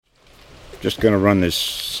Just going to run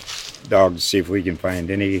this dog to see if we can find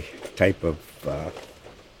any type of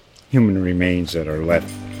human remains that are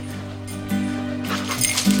left.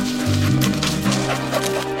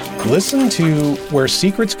 Listen to Where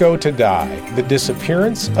Secrets Go to Die, The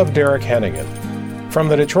Disappearance of Derek Hennigan. From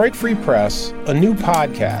the Detroit Free Press, a new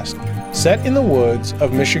podcast set in the woods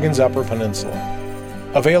of Michigan's Upper Peninsula.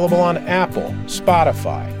 Available on Apple,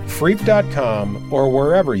 Spotify, Freep.com, or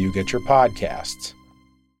wherever you get your podcasts.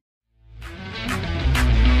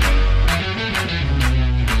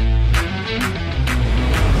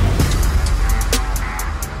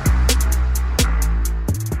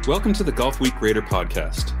 Welcome to the Golfweek Rater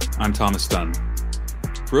podcast. I'm Thomas Dunne.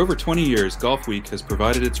 For over 20 years, Golfweek has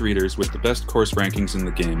provided its readers with the best course rankings in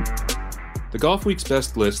the game. The Golfweek's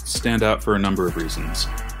best lists stand out for a number of reasons.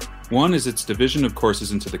 One is its division of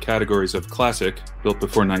courses into the categories of classic, built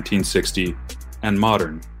before 1960, and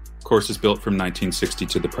modern, courses built from 1960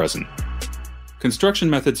 to the present. Construction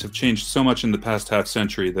methods have changed so much in the past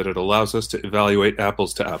half-century that it allows us to evaluate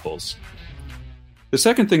apples to apples. The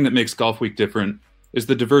second thing that makes Golfweek different is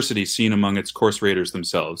the diversity seen among its course raters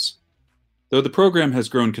themselves. Though the program has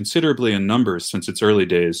grown considerably in numbers since its early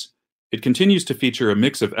days, it continues to feature a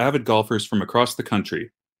mix of avid golfers from across the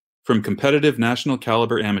country, from competitive national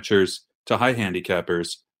caliber amateurs to high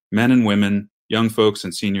handicappers, men and women, young folks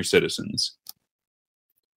and senior citizens.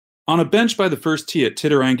 On a bench by the first tee at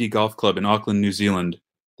Titirangi Golf Club in Auckland, New Zealand,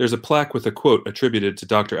 there's a plaque with a quote attributed to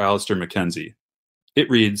Dr. Alistair Mackenzie. It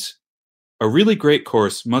reads, "A really great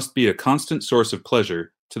course must be a constant source of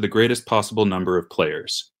pleasure to the greatest possible number of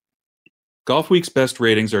players." Golfweek's best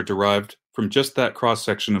ratings are derived from just that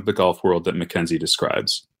cross-section of the golf world that Mackenzie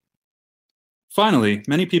describes. Finally,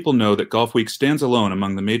 many people know that Golfweek stands alone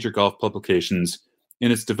among the major golf publications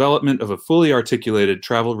in its development of a fully articulated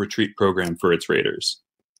travel retreat program for its raters.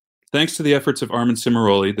 Thanks to the efforts of Armin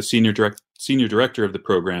Cimaroli, the senior director of the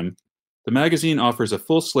program, the magazine offers a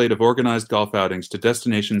full slate of organized golf outings to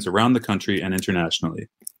destinations around the country and internationally.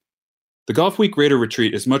 The Golfweek Rater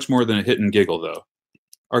Retreat is much more than a hit and giggle, though.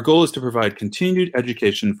 Our goal is to provide continued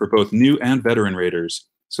education for both new and veteran raters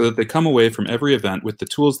so that they come away from every event with the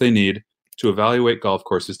tools they need to evaluate golf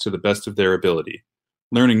courses to the best of their ability,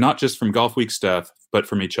 learning not just from Golfweek staff, but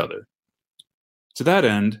from each other. To that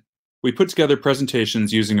end, we put together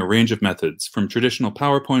presentations using a range of methods, from traditional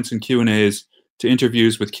PowerPoints and Q&As to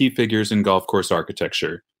interviews with key figures in golf course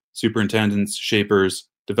architecture, superintendents, shapers,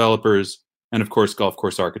 developers, and of course, golf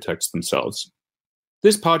course architects themselves.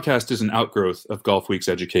 This podcast is an outgrowth of Golfweek's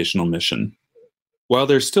educational mission. While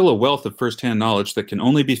there's still a wealth of first-hand knowledge that can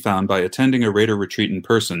only be found by attending a Rater retreat in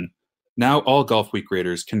person, now all Golfweek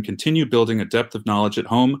raters can continue building a depth of knowledge at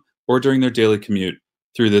home or during their daily commute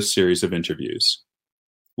through this series of interviews.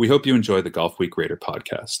 We hope you enjoy the Golfweek Rater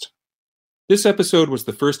podcast. This episode was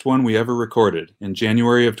the first one we ever recorded in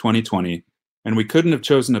January of 2020, and we couldn't have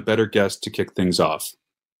chosen a better guest to kick things off.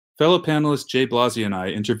 Fellow panelist Jay Blasi and I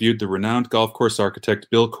interviewed the renowned golf course architect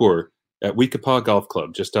Bill Coore at Weekapaw Golf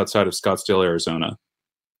Club just outside of Scottsdale, Arizona.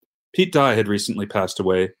 Pete Dye had recently passed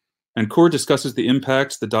away, and Coore discusses the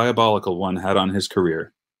impact the diabolical one had on his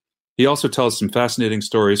career. He also tells some fascinating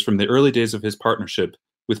stories from the early days of his partnership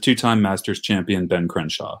with two-time Masters champion Ben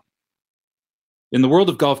Crenshaw. In the world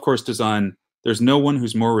of golf course design, there's no one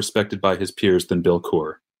who's more respected by his peers than Bill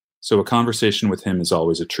Coore, so a conversation with him is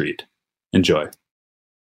always a treat. Enjoy.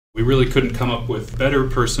 We really couldn't come up with a better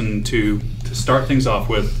person to start things off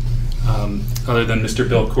with other than Mr.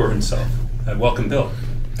 Bill Coore himself. Welcome, Bill.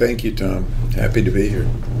 Thank you, Tom. Happy to be here.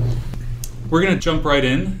 We're going to jump right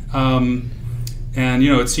in. And,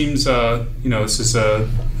 it seems, this is a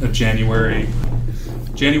January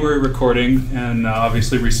recording, and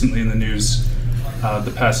obviously recently in the news,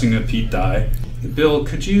 the passing of Pete Dye. Bill,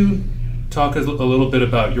 could you talk a little bit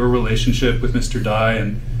about your relationship with Mr. Dye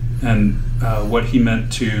and what he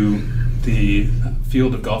meant to the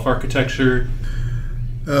field of golf architecture?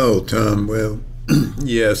 Oh, Tom, well,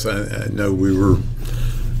 yes, I know we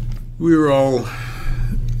were all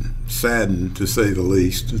saddened, to say the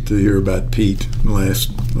least, to hear about Pete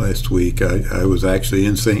last week. I was actually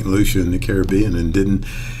in St. Lucia in the Caribbean and didn't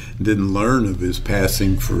learn of his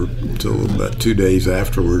passing until about 2 days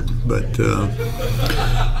afterward. But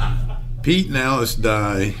Pete and Alice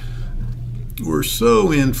Dye were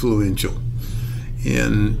so influential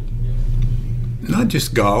in not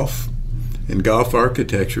just golf and golf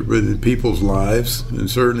architecture, but in people's lives, and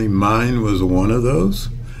certainly mine was one of those.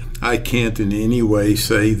 I can't in any way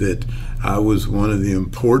say that I was one of the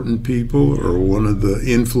important people or one of the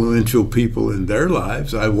influential people in their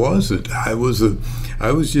lives. I wasn't. I was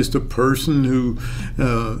just a person who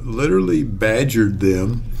literally badgered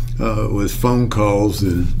them with phone calls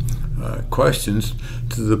and questions,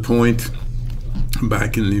 to the point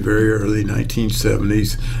back in the very early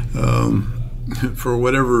 1970s, for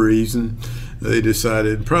whatever reason, they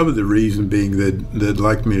decided, probably the reason being that they'd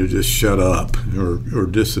like me to just shut up or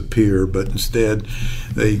disappear, but instead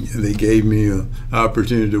they gave me an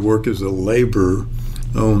opportunity to work as a laborer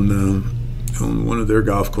on one of their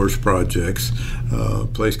golf course projects, a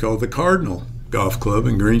place called the Cardinal Golf Club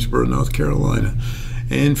in Greensboro, North Carolina.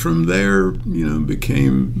 And from there,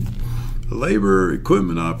 became a laborer,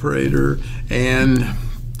 equipment operator, and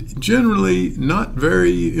generally not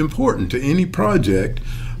very important to any project.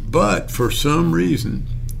 But for some reason,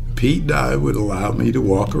 Pete Dye would allow me to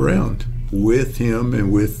walk around with him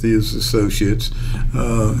and with his associates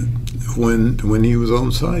when he was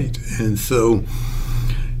on site. And so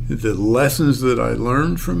the lessons that I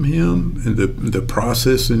learned from him and the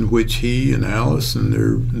process in which he and Alice and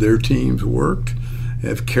their teams worked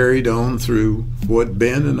have carried on through what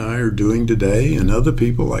Ben and I are doing today, and other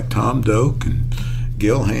people like Tom Doak and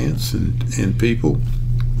Gil Hance and people.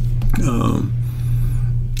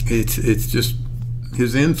 It's just,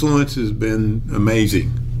 his influence has been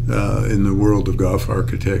amazing in the world of golf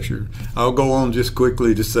architecture. I'll go on just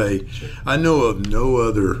quickly to say, I know of no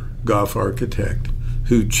other golf architect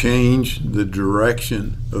who changed the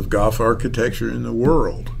direction of golf architecture in the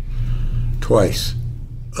world twice,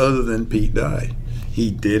 other than Pete Dye.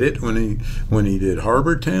 He did it when he did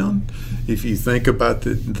Harbor Town. If you think about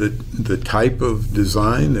the type of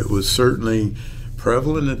design that was certainly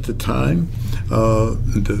prevalent at the time,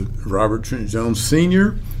 the Robert Trent Jones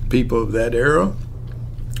Sr., people of that era,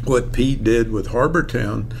 what Pete did with Harbor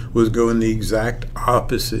Town was go in the exact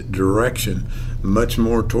opposite direction, much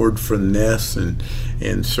more toward finesse and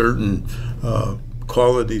certain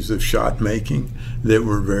qualities of shot making that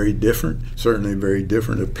were very different, certainly very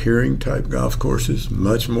different appearing type golf courses,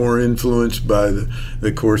 much more influenced by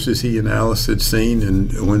the courses he and Alice had seen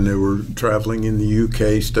and when they were traveling in the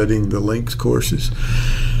UK studying the links courses.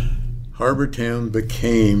 Harbor Town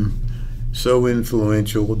became so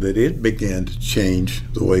influential that it began to change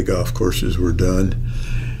the way golf courses were done.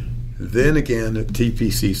 Then again at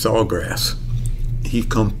TPC Sawgrass, he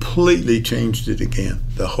completely changed it again.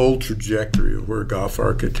 The whole trajectory of where golf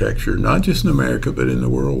architecture, not just in America but in the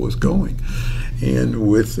world, was going. And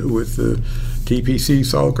with the TPC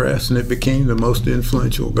Sawgrass, and it became the most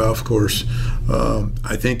influential golf course,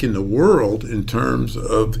 I think, in the world in terms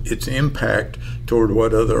of its impact toward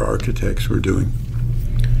what other architects were doing.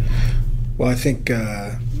 Well, I think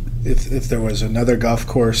if there was another golf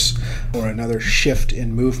course or another shift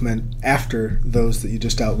in movement after those that you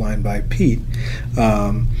just outlined by Pete,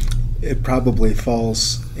 it probably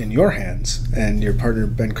falls in your hands and your partner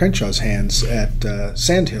Ben Crenshaw's hands at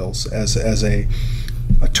Sandhills as a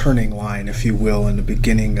turning line, if you will, in the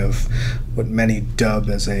beginning of what many dub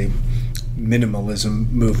as a minimalism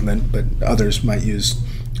movement, but others might use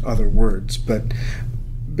other words. But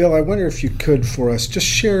Bill, I wonder if you could, for us, just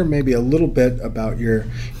share maybe a little bit about your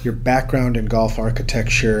background in golf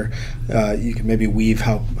architecture. You can maybe weave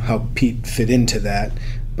how Pete fit into that,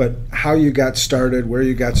 but how you got started, where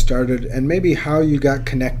you got started, and maybe how you got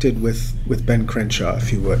connected with Ben Crenshaw,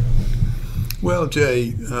 if you would. Well,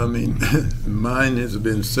 Jay, I mean, mine has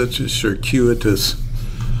been such a circuitous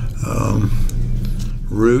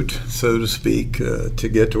route, so to speak, to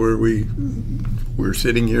get to where we're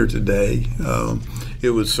sitting here today. It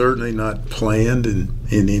was certainly not planned in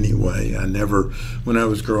any way. When I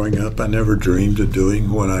was growing up, I never dreamed of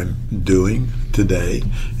doing what I'm doing today.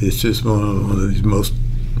 It's just one of these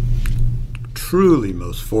truly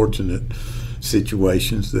most fortunate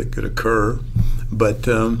situations that could occur. But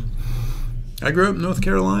I grew up in North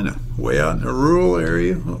Carolina, way out in a rural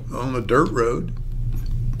area on a dirt road.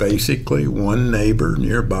 Basically, one neighbor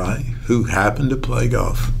nearby who happened to play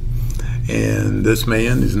golf. And this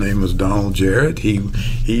man, his name was Donald Jarrett.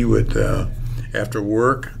 He would, after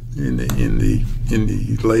work in the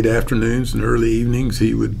late afternoons and early evenings,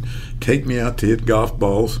 he would take me out to hit golf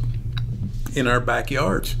balls in our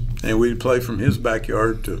backyards. And we'd play from his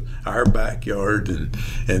backyard to our backyard, and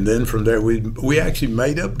then from there we actually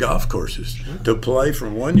made up golf courses to play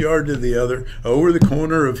from one yard to the other, over the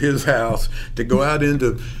corner of his house, to go out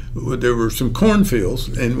into, there were some cornfields,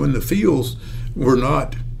 and when the fields were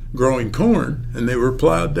not growing corn and they were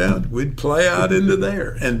plowed down, we'd play out into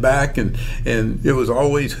there and back, and it was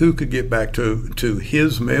always who could get back to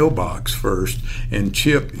his mailbox first and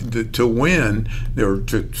chip. To win or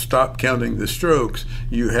to stop counting the strokes,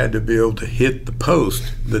 you had to be able to hit the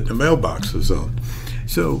post that the mailbox was on.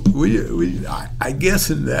 So I guess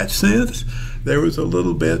in that sense there was a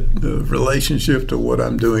little bit of relationship to what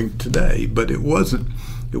I'm doing today, but it wasn't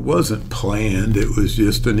It wasn't planned. It was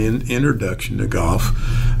just an introduction to golf.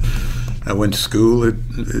 I went to school at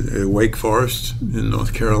Wake Forest in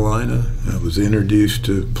North Carolina. I was introduced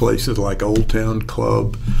to places like Old Town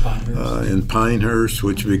Club and Pinehurst,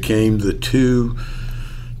 which became the two.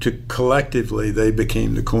 Collectively, they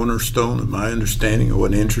became the cornerstone of my understanding of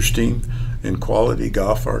what interesting and quality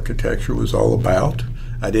golf architecture was all about.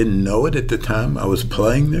 I didn't know it at the time I was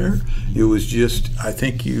playing there. It was just, I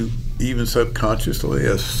think you even subconsciously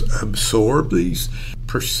absorb these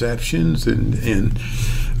perceptions, and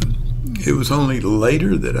it was only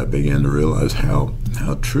later that I began to realize how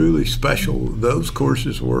truly special those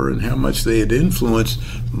courses were and how much they had influenced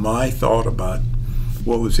my thought about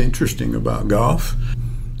what was interesting about golf.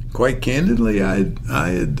 Quite candidly, I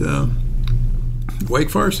had Wake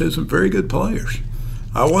Forest had some very good players.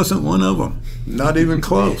 I wasn't one of them, not even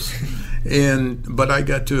close. But I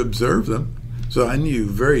got to observe them, so I knew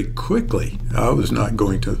very quickly I was not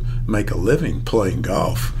going to make a living playing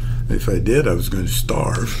golf. If I did, I was going to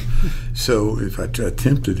starve. So if I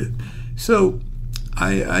attempted it, so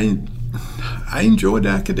I enjoyed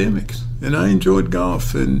academics and I enjoyed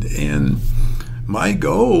golf, and my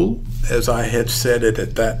goal, as I had said it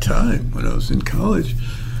at that time when I was in college,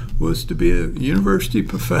 was to be a university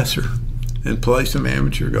professor and play some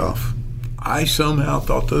amateur golf. I somehow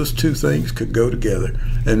thought those two things could go together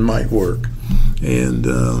and might work. And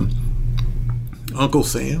Uncle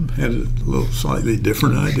Sam had a little slightly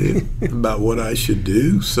different idea about what I should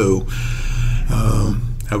do. So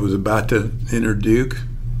I was about to enter Duke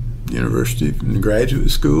University in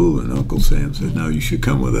graduate school, and Uncle Sam said, no, you should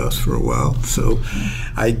come with us for a while. So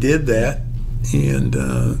I did that, and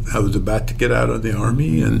I was about to get out of the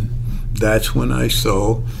Army, and that's when I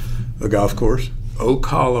saw a golf course, Oak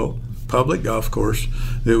Hollow public golf course,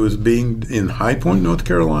 that was being in High Point, North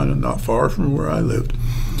Carolina, not far from where I lived.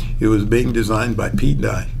 It was being designed by Pete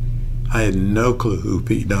Dye. I had no clue who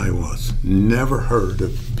Pete Dye was, never heard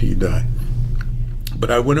of Pete Dye.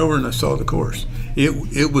 But I went over and I saw the course.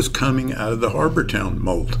 It was coming out of the Harbortown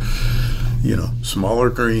mold, smaller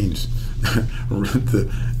greens,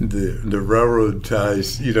 the railroad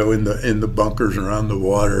ties, in the bunkers around the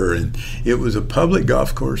water, and it was a public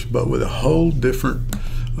golf course, but with a whole different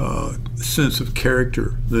sense of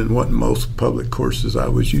character than what most public courses I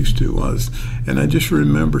was used to was. And I just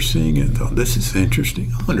remember seeing it and thought, this is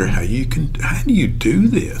interesting. I wonder how do you do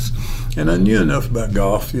this? And I knew enough about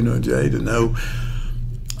golf, Jay, to know.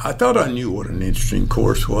 I thought I knew what an interesting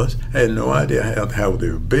course was. I had no idea how they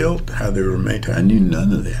were built, how they were maintained. I knew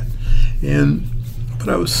none of that. But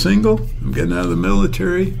I was single. I'm getting out of the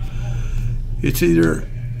military. It's either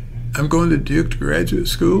I'm going to Duke to graduate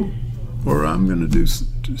school, or I'm going to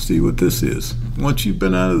see what this is. Once you've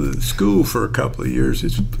been out of the school for a couple of years,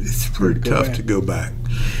 it's pretty tough to go back.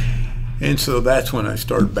 And so that's when I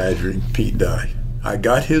started badgering Pete Dye. I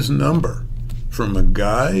got his number from a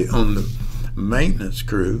guy on the maintenance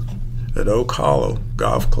crew at Oak Hollow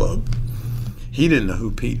Golf Club. He didn't know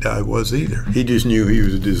who Pete Dye was either. He just knew he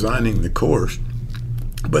was designing the course.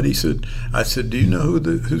 But I said, do you know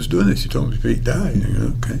who's doing this? He told me Pete Dye.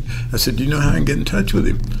 Okay. I said, do you know how I can get in touch with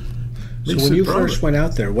him? So when you first went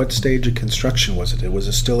out there, what stage of construction was it? Was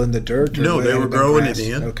it still in the dirt? Or no, they were growing it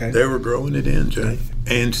in. Okay. They were growing it in, Jay.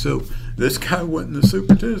 And so this guy went in the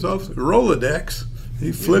superintendent's office, Rolodex.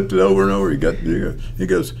 He flipped it over and over. He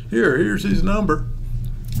goes, here's his number.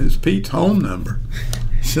 It's Pete's home number.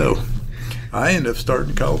 So I ended up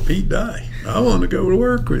starting to call Pete Dye. I want to go to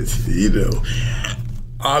work with you.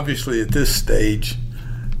 Obviously, at this stage,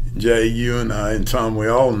 Jay, you and I and Tom, we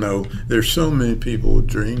all know there's so many people with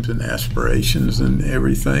dreams and aspirations and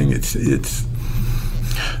everything. It's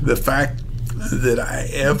the fact that I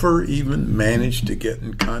ever even managed to get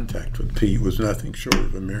in contact with Pete was nothing short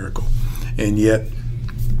of a miracle. And yet,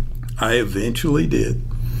 I eventually did.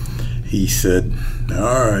 He said,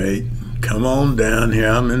 all right, come on down here.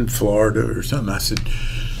 I'm in Florida or something. I said,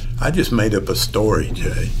 I just made up a story,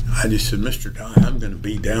 Jay. I just said, Mr. Dunne, I'm going to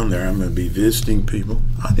be down there. I'm going to be visiting people.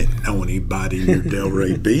 I didn't know anybody near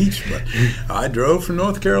Delray Beach, but I drove from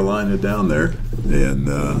North Carolina down there, and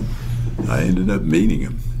I ended up meeting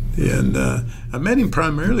him. And I met him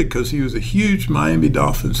primarily because he was a huge Miami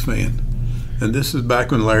Dolphins fan. And this is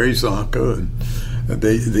back when Larry Zonka and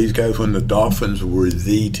these guys, when the Dolphins were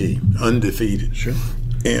the team, undefeated. Sure.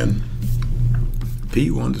 And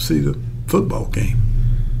Pete wanted to see the football game.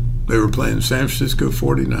 They were playing the San Francisco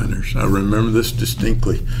 49ers. I remember this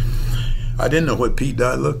distinctly. I didn't know what Pete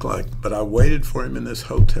Dye looked like, but I waited for him in this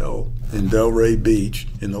hotel in Delray Beach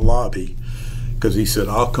in the lobby because he said,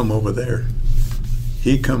 I'll come over there.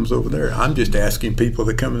 he comes over there. I'm just asking people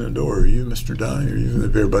that come in the door, "Are you Mr. Dunne?"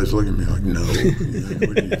 Everybody's looking at me like, "No,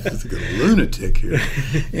 what are you, just a lunatic here?"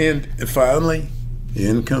 And finally,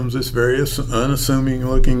 in comes this very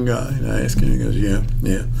unassuming-looking guy, and I ask him. He goes, "Yeah."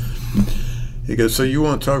 He goes, "So you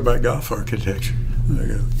want to talk about golf architecture?" I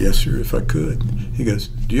go, "Yes, sir, if I could." He goes,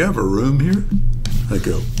 "Do you have a room here?" I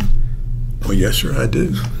go, "Well, yes, sir, I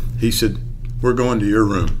do." He said, "We're going to your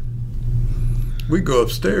room." We go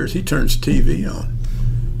upstairs. He turns TV on.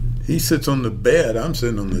 He sits on the bed. I'm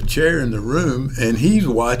sitting on the chair in the room, and he's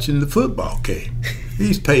watching the football game.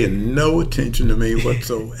 He's paying no attention to me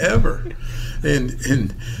whatsoever.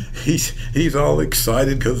 And he's all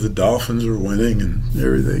excited because the Dolphins are winning and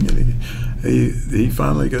everything. And he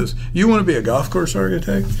finally goes, "You want to be a golf course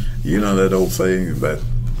architect? You know that old saying that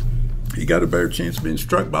you got a better chance of being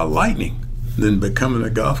struck by lightning than becoming a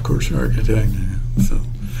golf course architect." So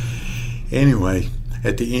anyway,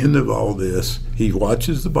 at the end of all this, he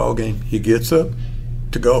watches the ball game. He gets up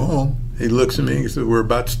to go home. He looks at me and says, "We're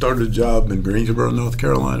about to start a job in Greensboro, North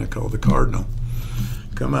Carolina called the Cardinal.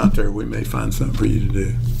 Come out there. We may find something for you to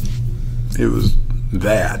do." It was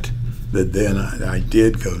that then I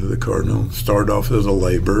did go to the Cardinal, start off as a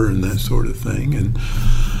laborer and that sort of thing. And,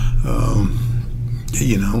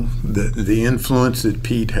 the influence that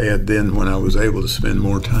Pete had then when I was able to spend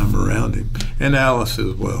more time around him, and Alice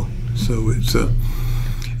as well. So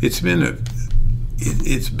it's been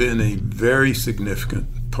a very significant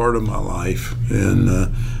part of my life, and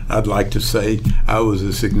I'd like to say I was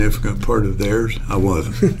a significant part of theirs. I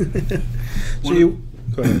wasn't. Go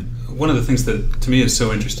ahead. One of the things that to me is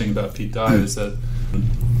so interesting about Pete Dye is that,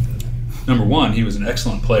 number one, he was an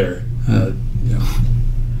excellent player,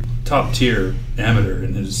 top tier amateur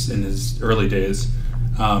in his early days,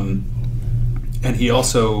 and he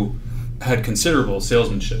also had considerable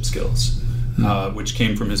salesmanship skills, which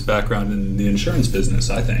came from his background in the insurance business,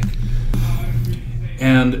 I think.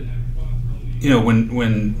 And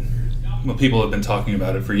when people have been talking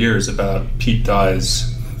about it for years about Pete Dye's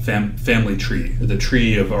family tree, the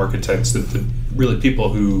tree of architects, the really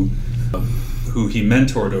people who he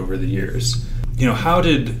mentored over the years. How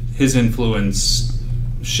did his influence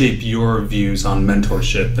shape your views on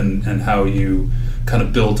mentorship and how you kind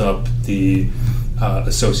of build up the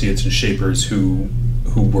associates and shapers who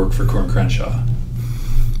work for Coore & Crenshaw?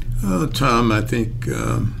 Tom, I think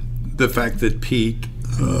the fact that Pete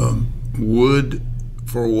would,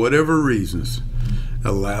 for whatever reasons,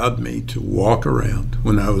 allowed me to walk around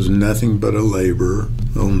when I was nothing but a laborer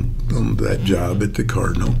on that job at the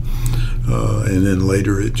Cardinal, and then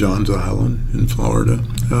later at Johns Island in Florida,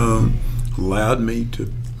 allowed me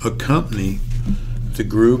to accompany the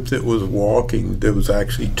group that was walking, that was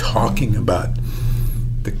actually talking about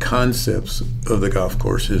the concepts of the golf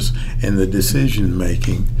courses and the decision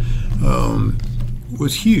making,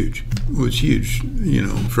 was huge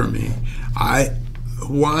for me.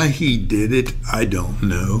 Why he did it, I don't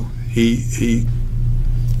know.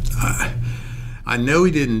 I know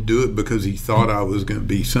he didn't do it because he thought I was going to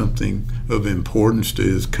be something of importance to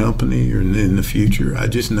his company or in the future. I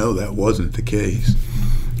just know that wasn't the case.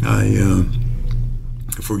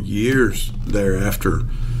 For years thereafter,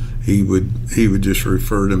 he would just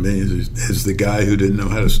refer to me as the guy who didn't know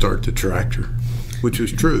how to start the tractor, which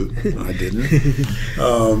was true. I didn't.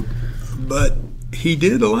 But he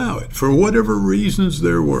did allow it. For whatever reasons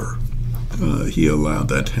there were, he allowed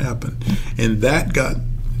that to happen. And that got,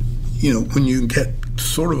 when you get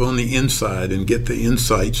sort of on the inside and get the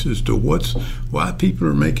insights as to why people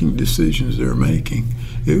are making decisions they're making,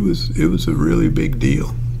 it was a really big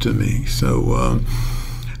deal to me. So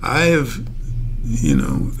I have,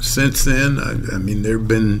 since then, I mean, there have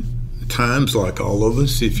been times, like all of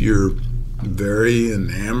us, if you're very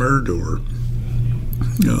enamored or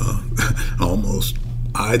almost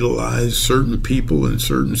idolize certain people in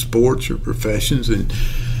certain sports or professions, and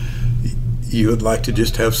you would like to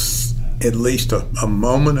just have at least a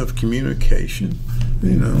moment of communication.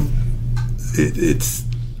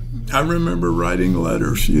 I remember writing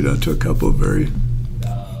letters, to a couple of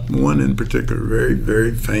one in particular, very,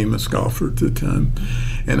 very famous golfer at the time,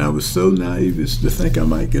 and I was so naive as to think I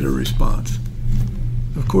might get a response.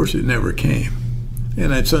 Of course, it never came,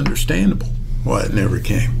 and it's understandable why it never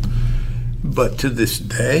came. But to this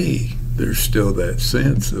day, there's still that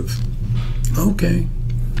sense of, okay,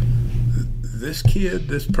 this kid,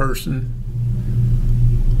 this person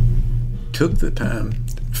took the time,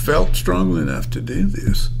 felt strongly enough to do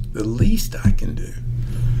this. The least I can do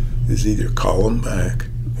is either call them back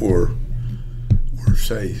or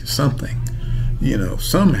say something,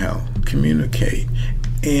 somehow communicate.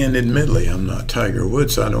 And admittedly, I'm not Tiger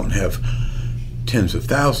Woods. I don't have tens of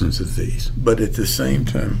thousands of these. But at the same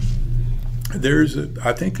time, I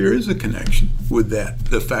think there is a connection with that.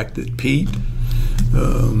 The fact that Pete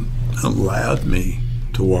allowed me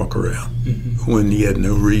to walk around when he had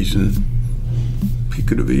no reason. He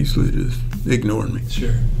could have easily just ignored me.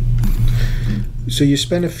 Sure. So you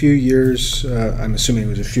spent a few years, I'm assuming it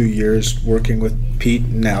was a few years, working with Pete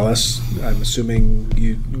and Alice. I'm assuming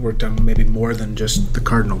you worked on maybe more than just the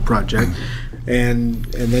Cardinal project. And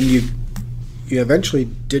then you eventually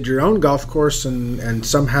did your own golf course and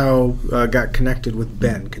somehow got connected with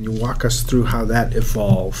Ben. Can you walk us through how that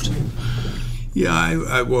evolved? Yeah,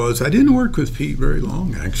 I was. I didn't work with Pete very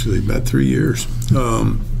long, actually, about 3 years.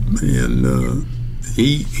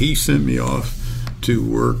 He sent me off to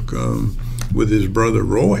work with his brother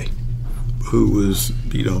Roy, who was,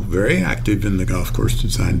 very active in the golf course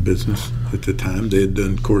design business at the time. They had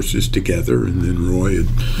done courses together, and then Roy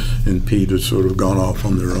and Pete had sort of gone off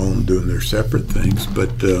on their own doing their separate things.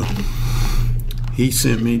 But he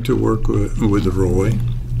sent me to work with Roy,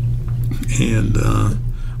 and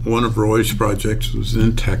one of Roy's projects was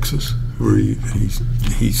in Texas, where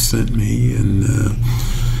he sent me, and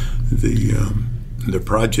the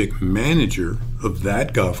project manager of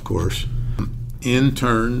that golf course, in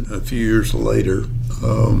turn, a few years later,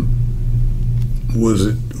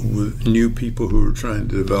 was knew people who were trying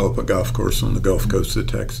to develop a golf course on the Gulf Coast of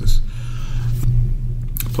Texas,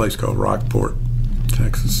 a place called Rockport,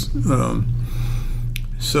 Texas.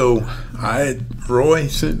 So Roy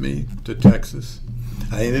sent me to Texas.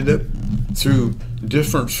 I ended up, through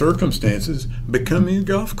different circumstances, becoming a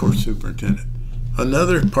golf course superintendent.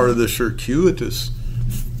 Another part of the circuitous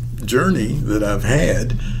journey that I've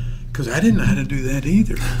had, because I didn't know how to do that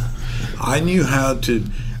either. I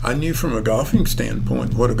knew from a golfing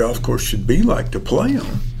standpoint what a golf course should be like to play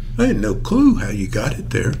on. I had no clue how you got it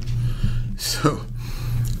there. So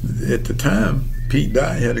at the time, Pete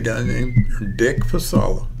Dye had a guy named Dick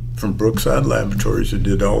Fasala from Brookside Laboratories who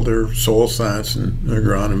did all their soil science and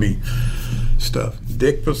agronomy stuff.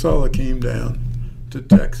 Dick Fasala came down to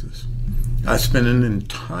Texas. I spent an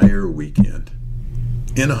entire weekend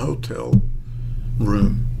in a hotel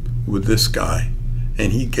room with this guy,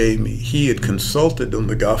 and he had consulted on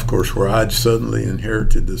the golf course where I'd suddenly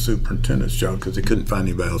inherited the superintendent's job because he couldn't find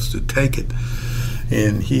anybody else to take it.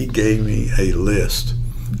 And he gave me a list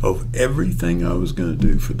of everything I was going to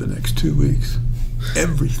do for the next 2 weeks.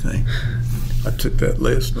 Everything. I took that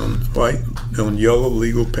list on yellow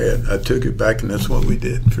legal pad. I took it back, and that's what we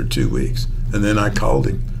did for 2 weeks. And then I called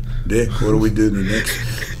him, Dick, what do we do the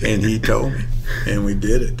next? And he told me, and we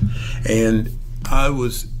did it. And I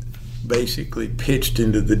was basically pitched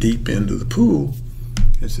into the deep end of the pool,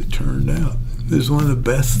 as it turned out. It was one of the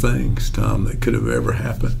best things, Tom, that could have ever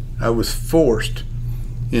happened. I was forced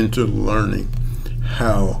into learning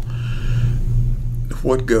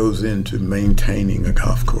what goes into maintaining a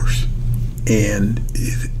golf course. And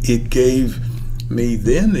it gave me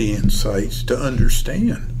then the insights to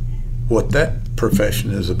understand what that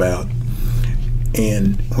profession is about.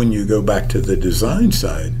 And when you go back to the design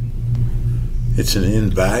side, it's an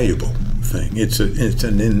invaluable thing. It's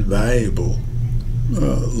an invaluable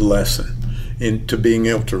lesson into being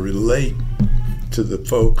able to relate to the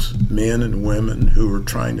folks, men and women, who are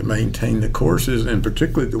trying to maintain the courses, and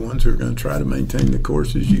particularly the ones who are going to try to maintain the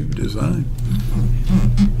courses you've designed.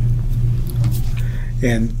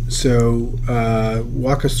 And so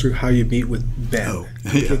walk us through how you meet with Ben.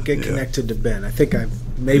 Get connected to Ben. I think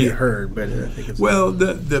I've maybe heard, but I think it's... Well,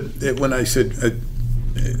 when I said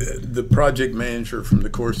the project manager from the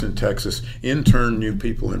course in Texas, in turn knew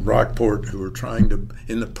people in Rockport who were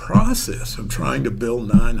in the process of trying to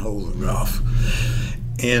build 9 holes of golf.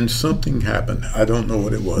 And something happened. I don't know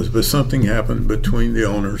what it was, but something happened between the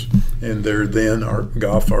owners and their then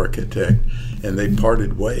golf architect, and they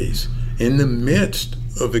parted ways in the midst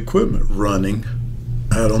of equipment running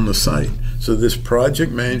out on the site. So this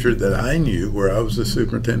project manager that I knew, where I was the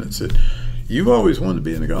superintendent, said, "You've always wanted to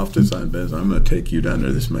be in the golf design business. I'm going to take you down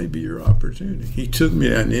there. This may be your opportunity." He took me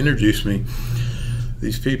down and introduced me.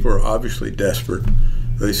 These people are obviously desperate.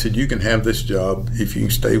 They said, "You can have this job if you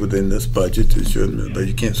can stay within this budget, but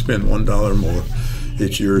you can't spend $1 more.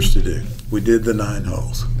 It's yours to do." We did the 9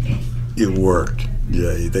 holes. It worked.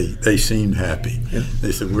 Jay, they seemed happy. Yeah.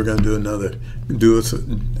 They said, "We're going to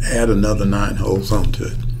add another 9 holes onto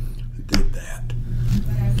it." Did that.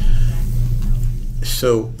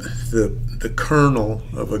 So the kernel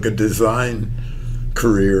of a design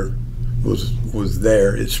career was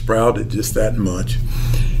there. It sprouted just that much.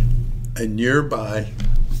 A nearby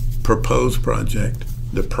proposed project,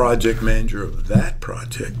 the project manager of that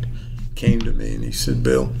project came to me and he said,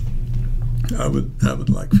 "Bill, I would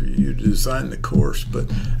like for you to design the course,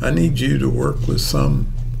 but I need you to work with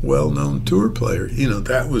some well-known tour player.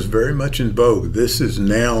 That was very much in vogue. This is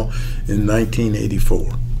now in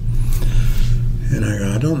 1984. And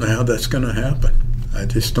I don't know how that's going to happen. I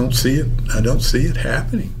just don't see it. I don't see it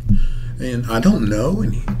happening. And I don't know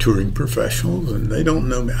any touring professionals, and they don't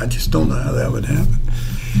know me. I just don't know how that would happen.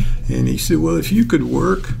 And he said, well, if you could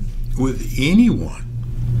work with anyone,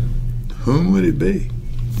 whom would it be?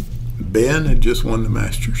 Ben had just won the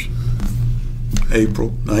Masters, April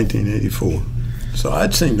 1984. So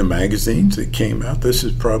I'd seen the magazines that came out. This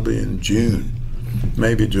is probably in June,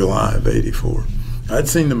 maybe July of 84. I'd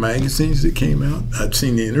seen the magazines that came out. I'd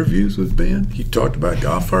seen the interviews with Ben. He talked about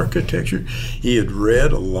golf architecture. He had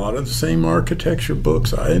read a lot of the same architecture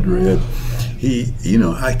books I had read.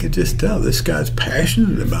 I could just tell this guy's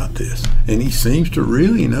passionate about this, and he seems to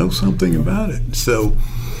really know something about it. So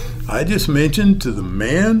I just mentioned to the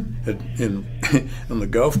man on the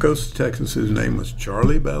Gulf Coast of Texas, his name was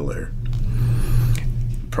Charlie Belair,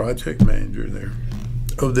 project manager there,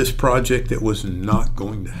 of this project that was not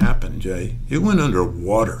going to happen, Jay. It went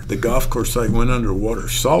underwater. The golf course site went underwater,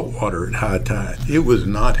 salt water at high tide. It was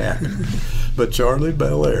not happening. But Charlie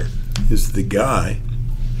Belair is the guy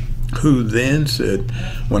who then said,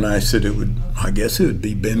 when I said I guess it would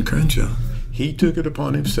be Ben Crenshaw, he took it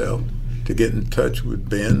upon himself to get in touch with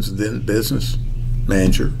Ben's then business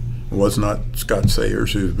manager. It was not Scott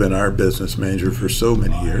Sayers, who's been our business manager for so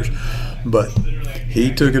many years, but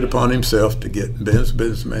he took it upon himself to get Ben's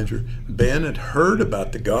business manager. Ben had heard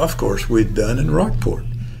about the golf course we'd done in Rockport.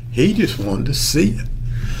 He just wanted to see it.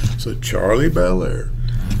 So Charlie Belair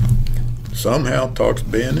somehow talks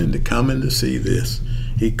Ben into coming to see this.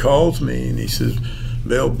 He calls me and he says,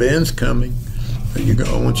 Bill, Ben's coming.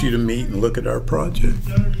 I want you to meet and look at our project.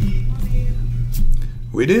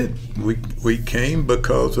 We did. We came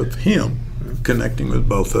because of him connecting with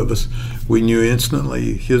both of us. We knew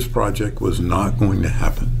instantly his project was not going to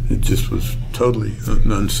happen. It just was totally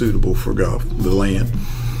unsuitable for golf, the land.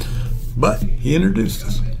 But he introduced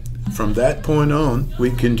us. From that point on,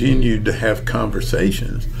 we continued to have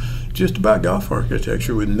conversations just about golf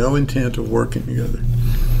architecture with no intent of working together.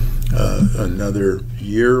 Another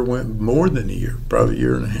year went, more than a year, probably a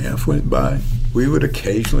year and a half went by. We would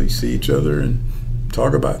occasionally see each other and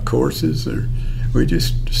talk about courses, or we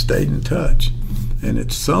just stayed in touch. And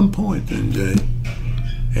at some point then, Jay,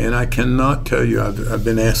 and I cannot tell you, I've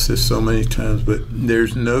been asked this so many times, but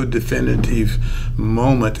there's no definitive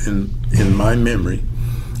moment in my memory,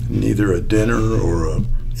 neither a dinner or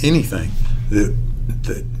anything that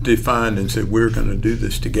defined and said we're going to do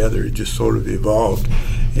this together. It just sort of evolved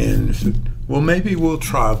and said, well, maybe we'll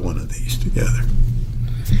try one of these together.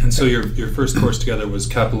 And so your first course together was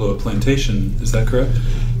Kapalua Plantation, is that correct?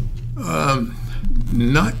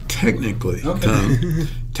 Not technically. Okay.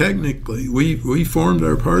 Technically, we formed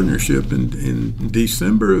our partnership in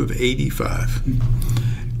December of 85.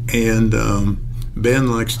 And Ben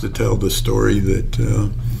likes to tell the story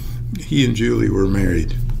that he and Julie were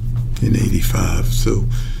married in 85. So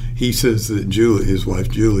he says that Julie, his wife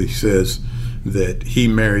Julie, says that he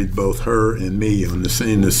married both her and me in the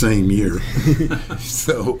same year.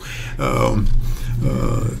 So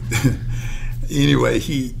anyway,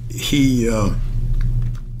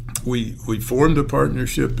 we formed a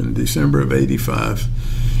partnership in December of 85.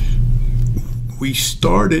 We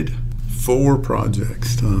started 4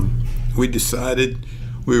 projects, Tom. We decided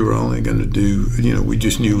we were only going to do, we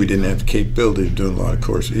just knew we didn't have the capability of doing a lot of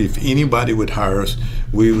courses. If anybody would hire us,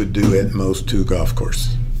 we would do at most 2 golf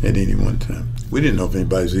courses at any one time. We didn't know if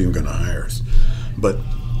anybody was even going to hire us. But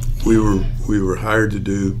we were hired to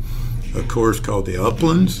do a course called the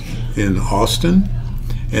Uplands in Austin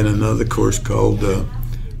and another course called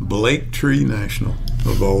Blake Tree National,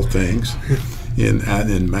 of all things,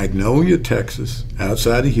 in Magnolia, Texas,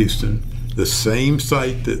 outside of Houston, the same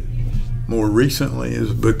site that more recently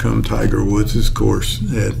has become Tiger Woods' course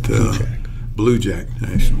at Blue Jack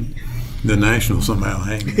National. The National somehow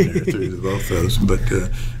hanging there through the both those, but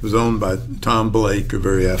it was owned by Tom Blake, a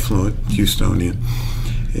very affluent Houstonian,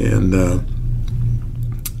 and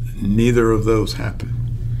neither of those happened.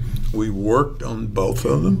 We worked on both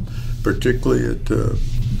of them, particularly at the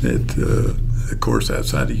course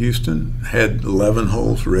outside of Houston. Had 11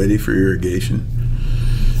 holes ready for irrigation.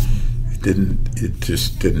 It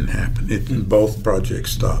just didn't happen. Both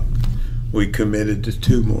projects stopped. We committed to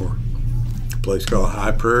 2 more. A place called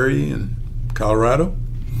High Prairie in Colorado,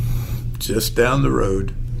 just down the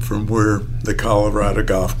road from where the Colorado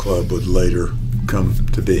Golf Club would later come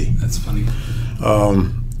to be. That's funny.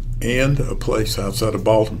 And a place outside of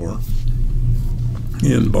Baltimore,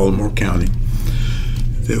 in Baltimore County,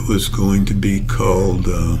 that was going to be called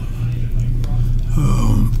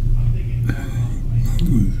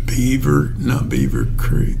Beaver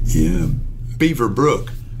Creek. Yeah, Beaver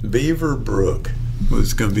Brook. Beaver Brook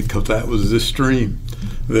was going to be, because that was the stream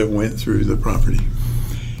that went through the property.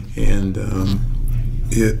 And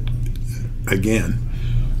it, again,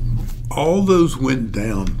 all those went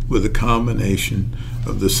down with a combination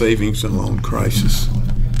of the savings and loan crisis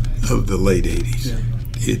of the late 80s. Yeah.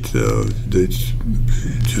 It's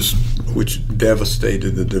just, which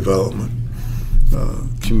devastated the development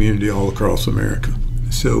community all across America.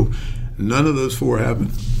 So none of those four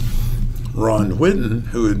happened. Ron Whitten,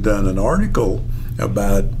 who had done an article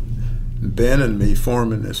about Ben and me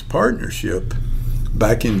forming this partnership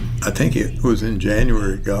back in, I think it was in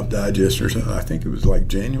January, Golf Digest or something. I think it was like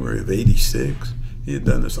January of '86. He had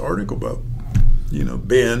done this article about,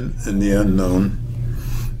 Ben and the unknown,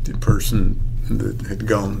 the person that had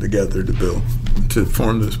gone together to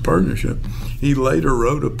form this partnership. He later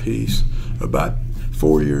wrote a piece about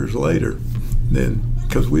 4 years later, then,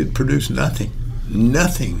 because we had produced nothing.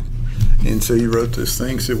 And so he wrote this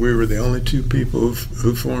thing, said we were the only two people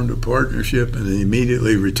who formed a partnership, and he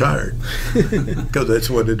immediately retired because that's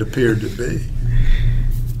what it appeared to be.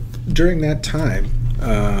 During that time,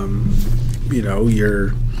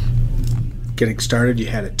 you're getting started. You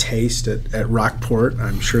had a taste at Rockport.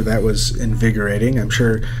 I'm sure that was invigorating. I'm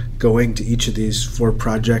sure going to each of these four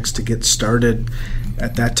projects to get started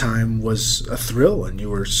at that time was a thrill, and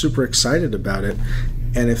you were super excited about it.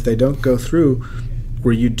 And if they don't go through,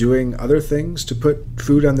 were you doing other things to put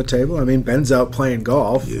food on the table? I mean, Ben's out playing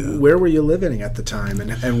golf. Yeah. Where were you living at the time?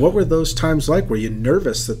 And what were those times like? Were you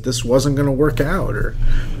nervous that this wasn't going to work out? Or?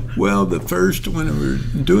 Well, the first, when we were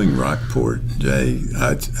doing Rockport, Jay,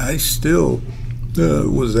 I still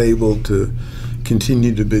was able to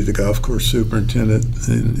continue to be the golf course superintendent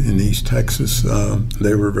in East Texas.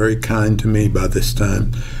 They were very kind to me by this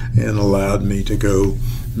time and allowed me to go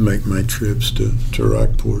make my trips to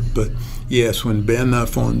Rockport. But yes, when Ben and I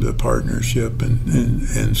formed a partnership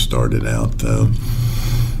and started out,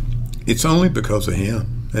 it's only because of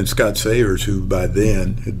him and Scott Sayers, who by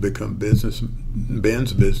then had become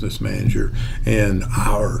Ben's business manager and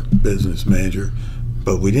our business manager,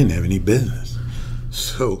 but we didn't have any business.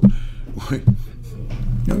 So,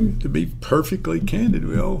 to be perfectly candid,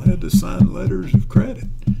 we all had to sign letters of credit,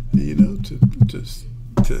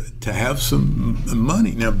 to have some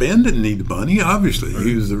money. Now, Ben didn't need the money, obviously.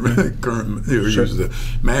 He was the current, he was the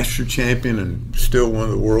master champion and still one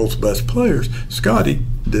of the world's best players. Scotty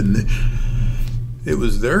didn't. It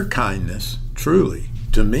was their kindness, truly,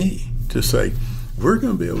 to me, to say, we're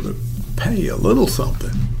going to be able to pay a little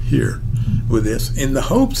something here with this in the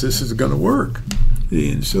hopes this is going to work.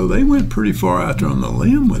 And so they went pretty far out there on the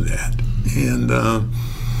limb with that. And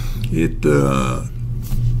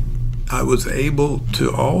I was able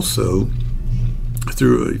to also,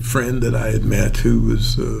 through a friend that I had met who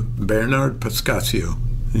was Bernard Pascasio.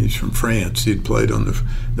 He's from France. He'd played on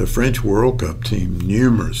the French World Cup team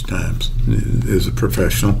numerous times as a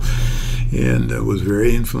professional and was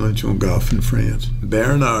very influential in golf in France.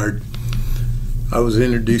 Bernard, I was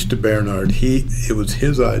introduced to Bernard. It was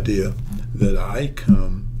his idea that I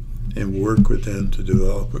come and work with them to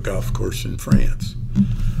develop a golf course in France.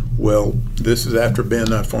 Well, this is after Ben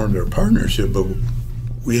and I formed our partnership, but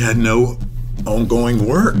we had no ongoing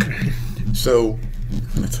work. So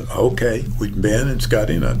I said, okay, Ben and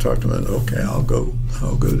Scotty and I talked about, okay, I'll go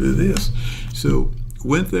do this. So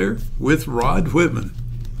went there with Rod Whitman,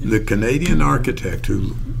 the Canadian architect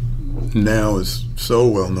who now is so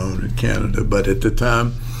well known in Canada, but at the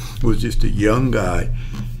time was just a young guy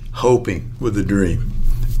hoping with a dream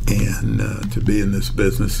and to be in this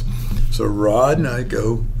business. So Rod and I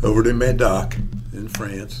go over to Médoc in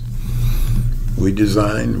France. We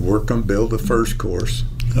design, work on, build the first course,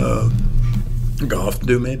 Golf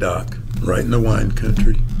du Médoc, right in the wine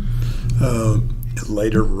country.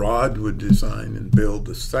 Later, Rod would design and build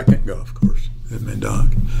the second golf course at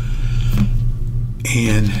Médoc.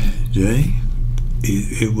 And Jay,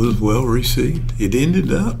 it was well received. It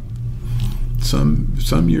ended up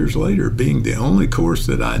some years later being the only course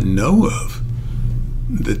that I know of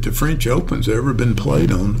that the French Open's ever been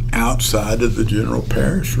played on outside of the General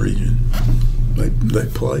Paris region. They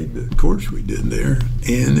played the course we did there,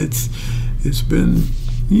 and it's been,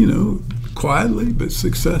 quietly but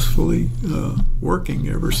successfully working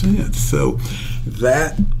ever since. So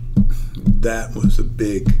that was a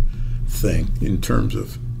big thing in terms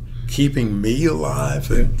of keeping me alive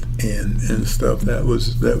and stuff. That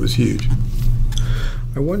was huge.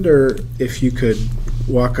 I wonder if you could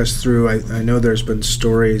walk us through, I know there's been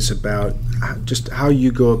stories about just how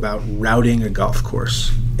you go about routing a golf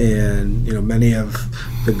course. And many of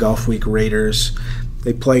the Golfweek Raters,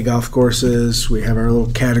 they play golf courses. We have our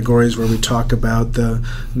little categories where we talk about the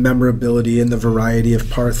memorability and the variety of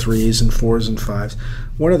par 3s and 4s and 5s.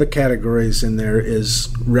 One of the categories in there is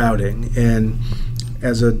routing. And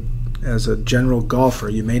as a general golfer,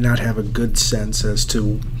 you may not have a good sense as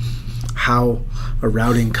to how a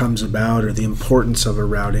routing comes about or the importance of a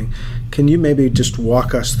routing. Can you maybe just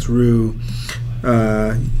walk us through,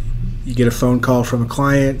 you get a phone call from a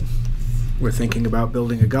client, we're thinking about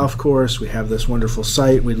building a golf course, we have this wonderful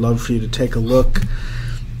site, we'd love for you to take a look.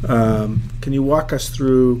 Can you walk us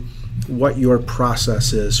through what your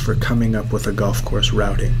process is for coming up with a golf course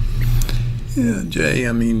routing? Yeah, Jay,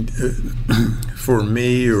 I mean, for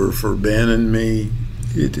me or for Ben and me,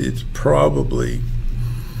 it's probably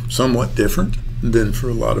somewhat different than for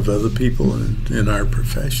a lot of other people in our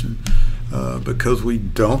profession, because we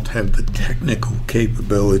don't have the technical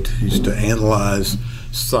capabilities to analyze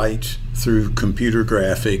sites through computer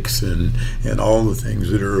graphics and all the things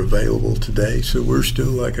that are available today. So we're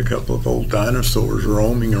still like a couple of old dinosaurs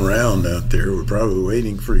roaming around out there. We're probably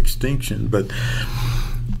waiting for extinction, but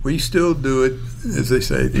we still do it, as they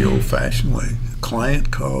say, the old-fashioned way. A client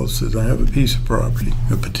calls, says, I have a piece of property,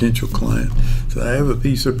 a potential client. Says, I have a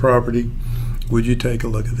piece of property. Would you take a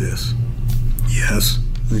look at this? Yes.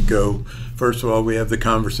 We go, first of all, we have the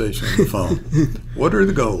conversation on the phone. What are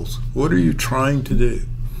the goals? What are you trying to do?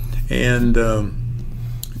 And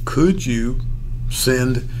could you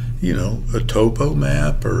send, a topo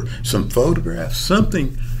map or some photographs,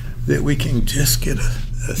 something that we can just get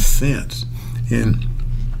a sense. And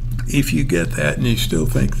if you get that and you still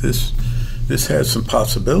think this has some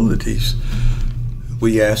possibilities,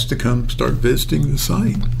 we ask to come start visiting the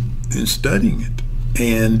site and studying it.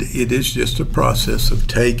 And it is just a process of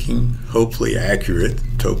taking hopefully accurate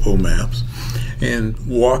topo maps and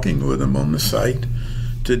walking with them on the site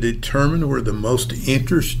to determine where the most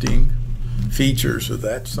interesting features of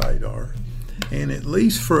that site are. And at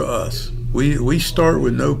least for us, we start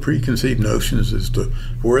with no preconceived notions as to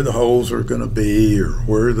where the holes are going to be, or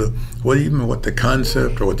where what the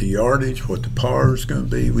concept or what the yardage, what the par is going to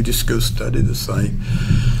be. We just go study the site.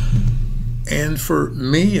 And for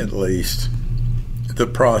me, at least, the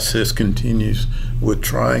process continues with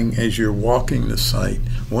trying, as you're walking the site,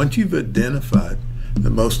 once you've identified the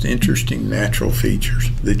most interesting natural features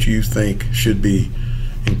that you think should be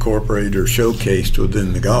incorporated or showcased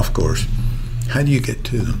within the golf course, how do you get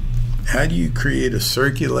to them? How do you create a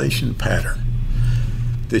circulation pattern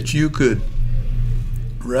that you could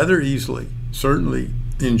rather easily, certainly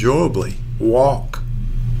enjoyably, walk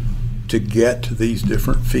to get to these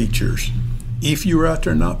different features if you were out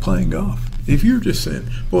there not playing golf? If you're just saying,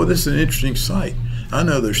 boy, this is an interesting site. I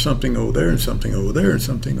know there's something over there and something over there and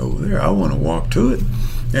something over there. I want to walk to it,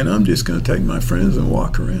 and I'm just going to take my friends and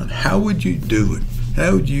walk around. How would you do it?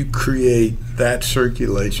 How would you create that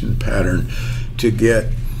circulation pattern to get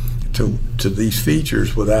to these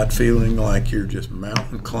features without feeling like you're just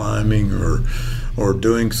mountain climbing or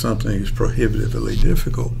doing something that's prohibitively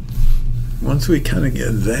difficult? Once we kind of get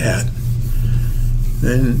that,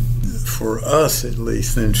 then for us at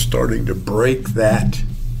least, then starting to break that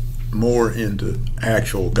more into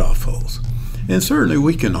actual golf holes. And certainly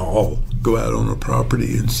we can all go out on a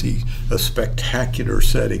property and see a spectacular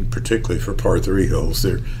setting, particularly for par 3 holes.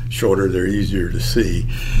 They're shorter, they're easier to see.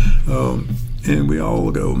 And we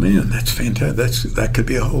all go, man, that's fantastic. That could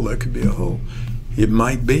be a hole, that could be a hole. It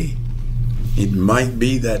might be. It might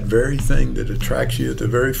be that very thing that attracts you at the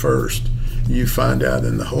very first. You find out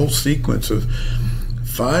in the whole sequence of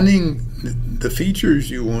finding the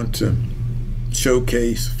features you want to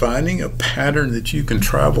showcase, finding a pattern that you can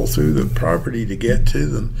travel through the property to get to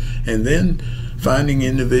them, and then finding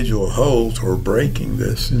individual holes or breaking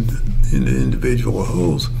this into individual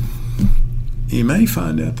holes. You may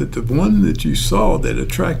find out that the one that you saw that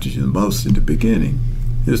attracted you the most at the beginning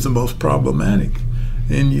is the most problematic,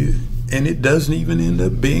 and it doesn't even end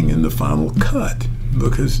up being in the final cut,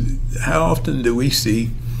 because how often do we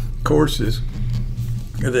see courses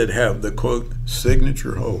that have the quote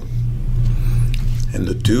signature hole, and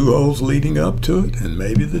the 2 holes leading up to it and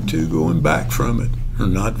maybe the 2 going back from it are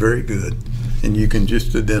not very good, and you can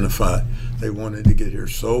just identify they wanted to get here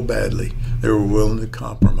so badly they were willing to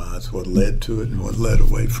compromise what led to it and what led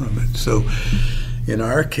away from it. So in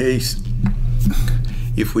our case,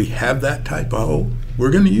 if we have that type of hole,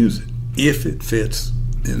 we're going to use it if it fits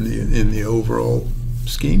in the overall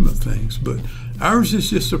scheme of things. But ours is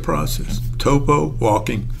just a process: topo,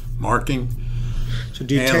 walking, marking. So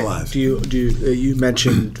do you analyze. You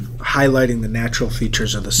mentioned highlighting the natural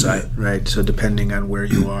features of the site, right? So depending on where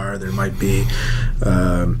you are, there might be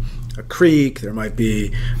a creek, there might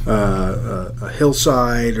be a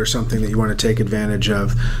hillside or something that you want to take advantage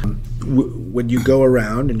of. When you go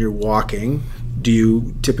around and you're walking, do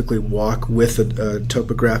you typically walk with a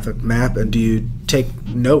topographic map, and do you take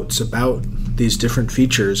notes about these different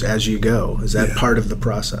features as you go? Is that part of the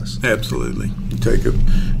process? Absolutely. You take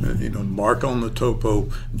mark on the topo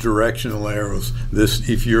directional arrows. This,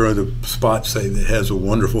 if you're at a spot, say, that has a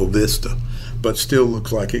wonderful vista, but still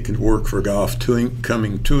looks like it could work for golf,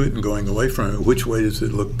 coming to it and going away from it, which way does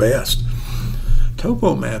it look best?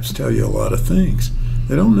 Topo maps tell you a lot of things.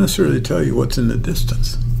 They don't necessarily tell you what's in the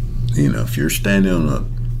distance. If you're standing on a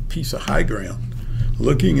piece of high ground,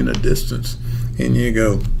 looking in a distance, and you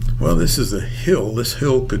go, well, this is a hill. This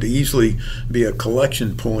hill could easily be a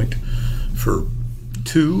collection point for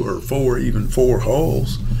 2 or 4, even 4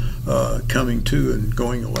 holes coming to and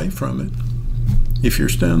going away from it. If you're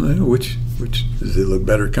standing there, which does it look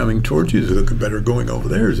better coming towards you? Does it look better going over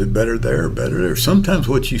there? Is it better there or better there? Sometimes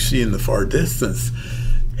what you see in the far distance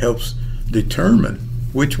helps determine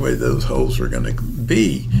which way those holes are going to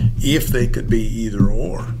be, if they could be either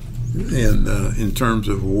or, in terms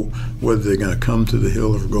of whether they're going to come to the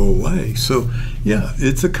hill or go away. So,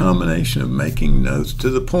 it's a combination of making notes to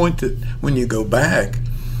the point that when you go back,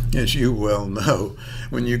 as you well know,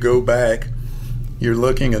 when you go back, you're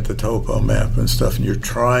looking at the topo map and stuff, and you're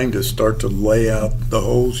trying to start to lay out the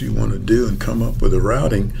holes you want to do and come up with a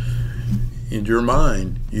routing. In your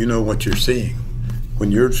mind, you know what you're seeing.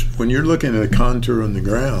 When you're looking at a contour on the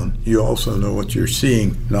ground, you also know what you're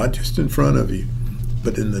seeing, not just in front of you,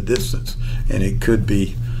 but in the distance. And it could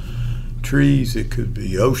be trees, it could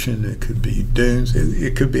be ocean, it could be dunes,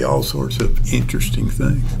 it could be all sorts of interesting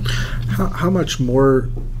things. How much more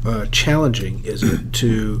challenging is it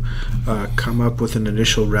to come up with an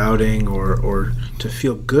initial routing or to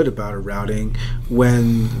feel good about a routing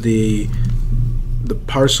when the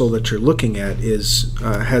parcel that you're looking at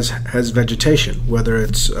has vegetation, whether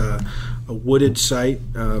it's a wooded site,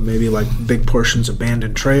 maybe like big portions of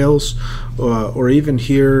abandoned trails, or even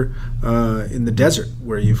here in the desert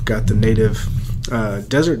where you've got the native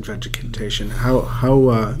desert vegetation,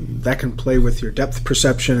 how that can play with your depth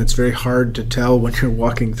perception. It's very hard to tell when you're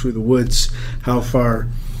walking through the woods how far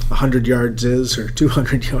 100 yards is or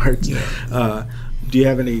 200 yards. Do you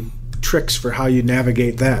have any tricks for how you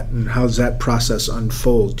navigate that, and how does that process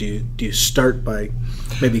unfold? Do you start by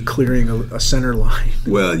maybe clearing a center line?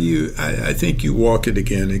 Well, I think you walk it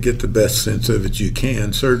again and get the best sense of it you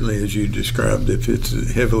can. Certainly, as you described, if it's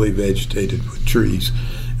heavily vegetated with trees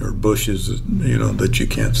or bushes, that you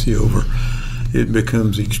can't see over, it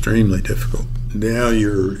becomes extremely difficult. Now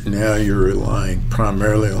you're relying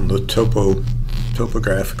primarily on the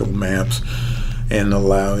topographical maps, and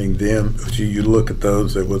allowing them, you look at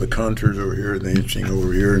those that, well, the contours over here, the inching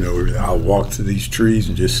over here and over here. I'll walk through these trees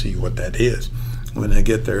and just see what that is when I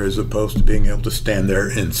get there, as opposed to being able to stand there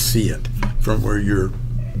and see it from where you're,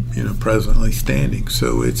 presently standing.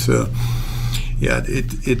 So it's,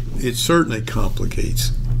 it certainly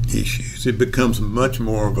complicates issues. It becomes much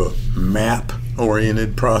more of a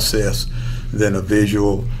map-oriented process than a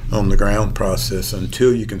visual on-the-ground process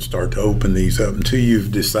until you can start to open these up, until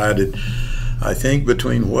you've decided. I think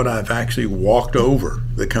between what I've actually walked over,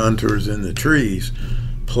 the contours in the trees,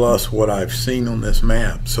 plus what I've seen on this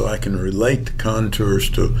map, so I can relate the contours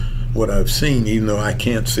to what I've seen, even though I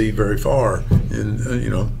can't see very far, and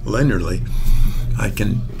linearly, I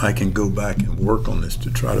can go back and work on this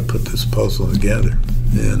to try to put this puzzle together.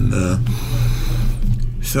 And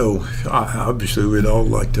so obviously we'd all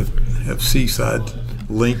like to have seaside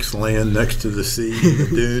links land next to the sea, the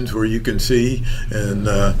dunes where you can see, and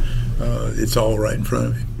it's all right in front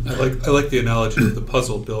of you. I like the analogy of the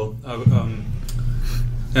puzzle, Bill.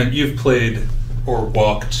 And you've played or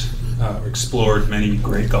walked or explored many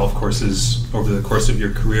great golf courses over the course of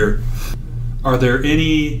your career. Are there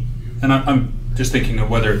any, and I'm just thinking of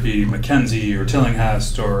whether it be Mackenzie or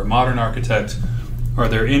Tillinghast or Modern Architect, are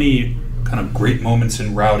there any kind of great moments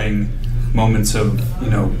in routing, moments of,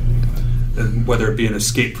 whether it be an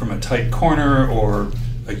escape from a tight corner or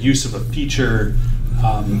a use of a feature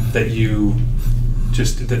that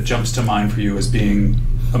jumps to mind for you as being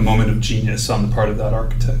a moment of genius on the part of that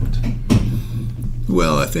architect?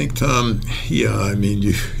 Well, I think, Tom,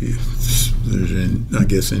 there's, I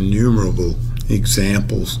guess, innumerable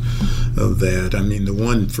examples of that. I mean, the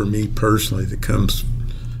one for me personally that comes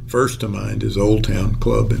first to mind is Old Town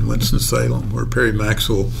Club in Winston-Salem, where Perry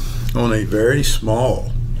Maxwell, on a very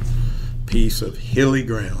small piece of hilly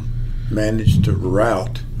ground, managed to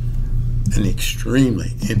route an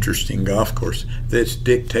extremely interesting golf course that's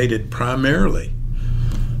dictated primarily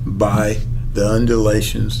by the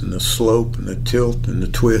undulations and the slope and the tilt and the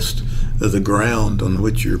twist of the ground on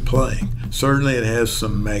which you're playing. Certainly it has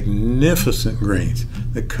some magnificent greens,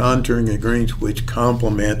 the contouring of greens which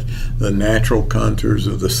complement the natural contours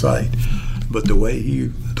of the site. But the way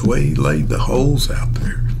he laid the holes out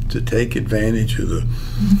there to take advantage of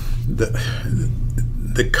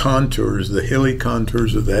the contours, the hilly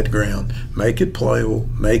contours of that ground, make it playable,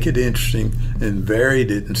 make it interesting, and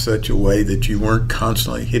varied it in such a way that you weren't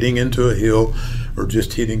constantly hitting into a hill or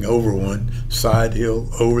just hitting over one, side hill,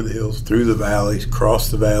 over the hills, through the valleys, across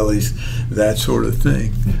the valleys, that sort of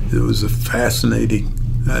thing. It was I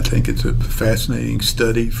think it's a fascinating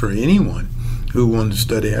study for anyone who wanted to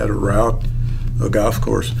study how to route a golf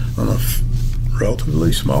course on a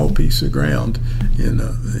relatively small piece of ground in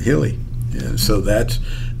a hilly. And so that's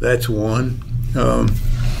one.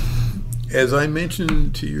 As I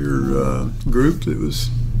mentioned to your group that was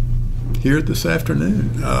here this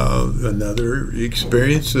afternoon, another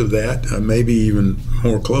experience of that, maybe even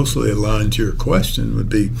more closely aligned to your question, would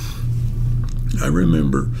be I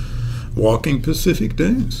remember walking Pacific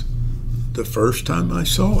Dunes the first time I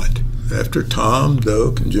saw it. After Tom,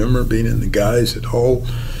 Doak, and Jim Urbina and the guys had all,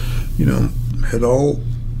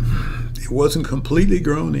 it wasn't completely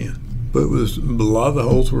grown in, but a lot of the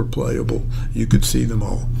holes were playable. You could see them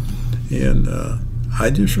all. And I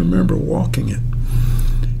just remember walking it.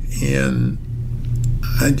 And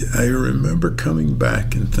I remember coming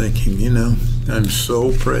back and thinking, I'm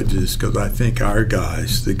so prejudiced because I think our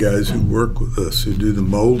guys, the guys who work with us, who do the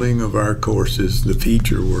molding of our courses, the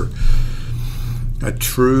feature work, I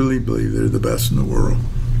truly believe they're the best in the world.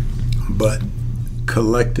 But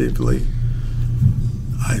collectively,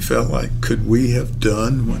 I felt like, could we have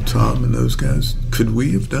done what Tom and those guys, could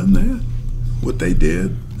we have done that? What they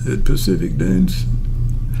did at Pacific Dunes?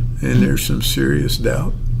 And there's some serious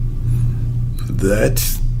doubt.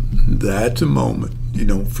 That's a moment you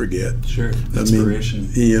don't forget. Sure, inspiration.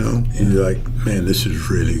 You're like, man, this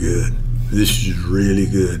is really good. This is really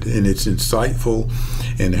good. And it's insightful.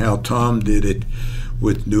 And how Tom did it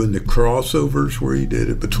with doing the crossovers where he did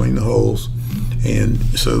it between the holes. And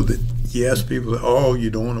so that, yes, people say, oh, you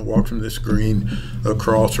don't want to walk from this green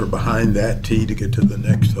across or behind that tee to get to the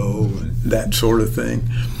next hole and that sort of thing.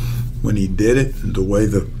 When he did it, the way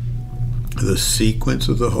the sequence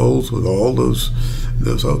of the holes with all those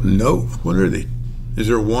no, what are they? Is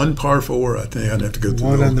there one par 4? I think I'd have to go through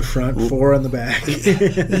one on the front, 4 on the back.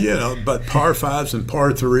 But par 5s and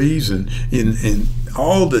par 3s and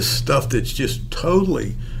all this stuff that's just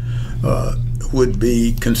totally would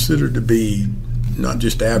be considered to be not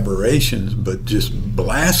just aberrations, but just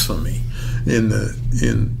blasphemy in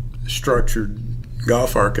structured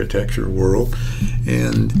golf architecture world,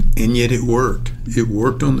 and yet it worked. It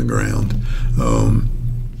worked on the ground.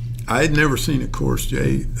 I had never seen a course,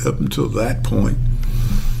 Jay, up until that point,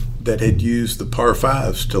 that had used the par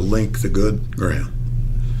 5s to link the good ground.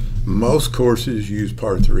 Most courses use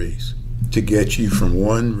par 3s to get you from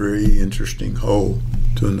one very interesting hole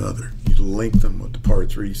to another. You link them with the par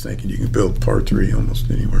 3s, thinking you can build par 3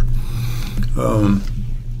 almost anywhere.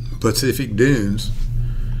 Pacific Dunes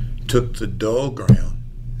took the dull ground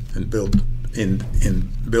and built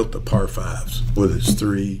the par 5s with its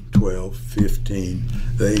 3, 12, 15.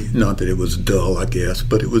 Not that it was dull, I guess,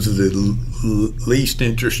 but it was the least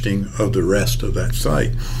interesting of the rest of that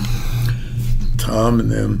site. Tom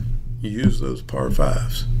and them used those par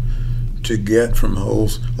 5s to get from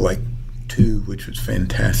holes like 2, which was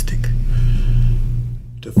fantastic,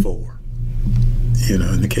 to 4.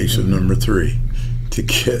 In the case of number 3, to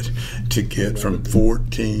get from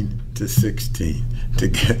 14 to 16, to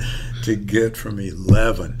get from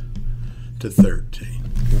 11 to 13.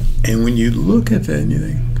 And when you look at that and you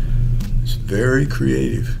think, it's very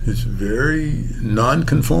creative, it's very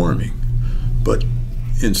non-conforming, but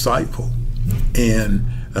insightful. And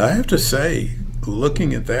I have to say,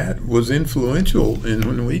 looking at that was influential in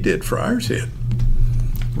when we did Friars Head.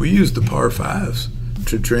 We used the par 5s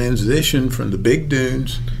to transition from the big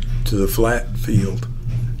dunes to the flat field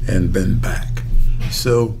and then back.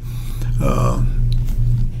 So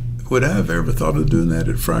would I have ever thought of doing that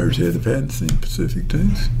at Friars Head if I hadn't seen Pacific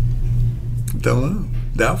Dunes? Don't know.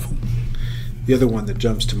 Doubtful. The other one that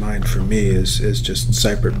jumps to mind for me is just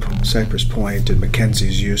Cypress Point and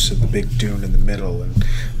Mackenzie's use of the big dune in the middle and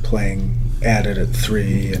playing at it at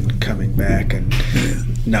 3 and coming back and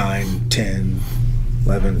 9, 10,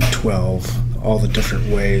 11, 12, all the different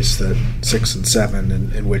ways that 6 and 7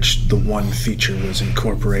 in which the one feature was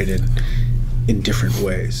incorporated in different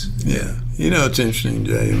ways. Yeah. It's interesting,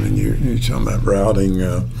 Jay. I mean, you're talking about routing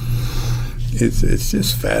it's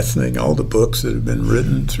just fascinating, all the books that have been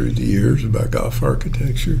written through the years about golf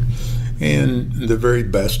architecture. And the very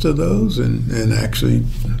best of those, and actually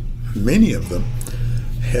many of them,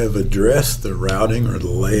 have addressed the routing or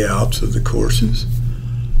the layouts of the courses,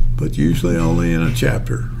 but usually only in a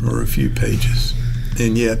chapter or a few pages.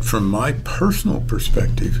 And yet, from my personal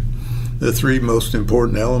perspective, the three most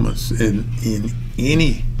important elements in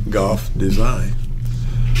any golf design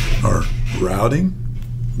are routing,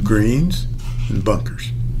 greens, and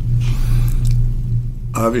bunkers.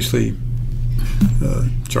 Obviously,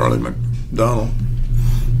 Charlie McDonald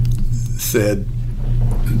said,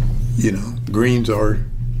 greens are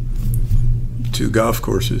to golf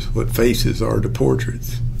courses what faces are to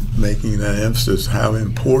portraits, making that emphasis how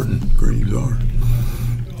important greens are.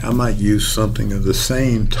 I might use something of the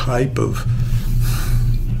same type of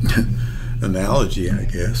analogy, I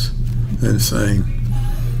guess, and saying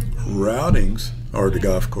routings are to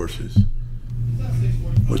golf courses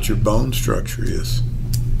what your bone structure is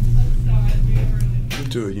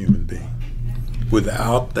to a human being.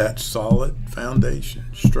 Without that solid foundation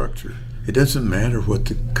structure, it doesn't matter what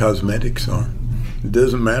the cosmetics are. It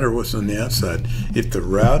doesn't matter what's on the outside. If the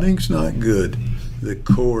routing's not good, the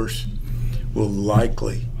course will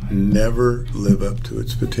likely never live up to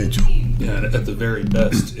its potential. Yeah, at the very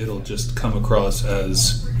best, it'll just come across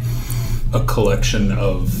as a collection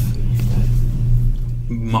of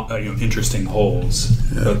interesting holes,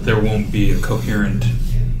 but there won't be a coherent,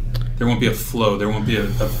 there won't be a flow, there won't be a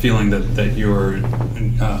feeling that you're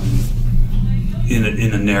in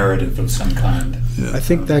a narrative of some kind. I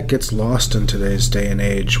think that gets lost in today's day and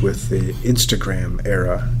age with the Instagram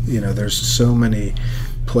era. There's so many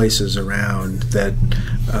places around that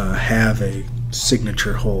have a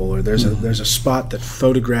signature hole, or there's a spot that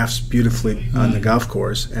photographs beautifully on the golf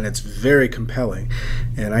course, and it's very compelling.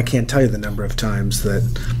 And I can't tell you the number of times that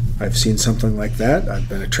I've seen something like that. I've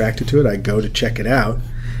been attracted to it. I go to check it out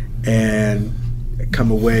and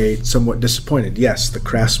come away somewhat disappointed. Yes, the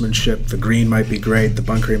craftsmanship, the green might be great, the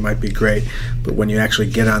bunkering might be great, but when you actually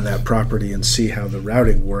get on that property and see how the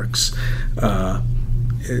routing works,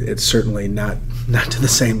 it's certainly not to the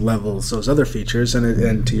same level as those other features.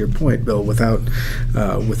 And to your point, Bill, without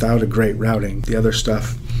a great routing, the other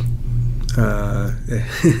stuff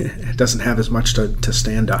it doesn't have as much to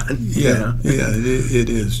stand on. It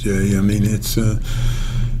is, Jay. I mean, it's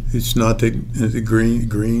not that the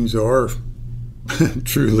greens are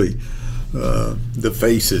truly the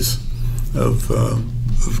faces of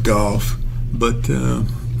golf, but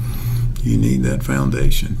you need that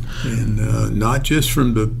foundation, and not just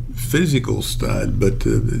from the physical side, but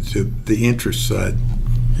the interest side.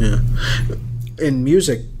 Yeah. In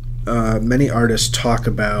music, many artists talk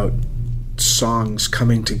about songs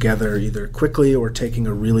coming together either quickly or taking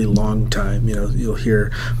a really long time. You'll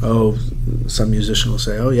hear, some musician will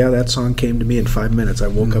say, that song came to me in 5 minutes. I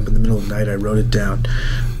woke up in the middle of the night, I wrote it down.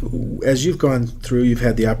 As you've gone through, you've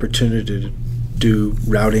had the opportunity to do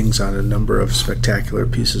routings on a number of spectacular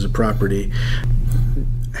pieces of property.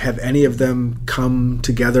 Have any of them come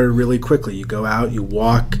together really quickly? You go out, you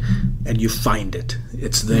walk, and you find it.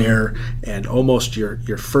 It's there, and almost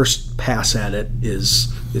your first pass at it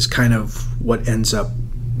is kind of what ends up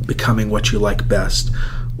becoming what you like best.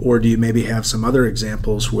 Or do you maybe have some other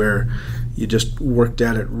examples where you just worked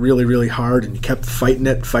at it really, really hard and you kept fighting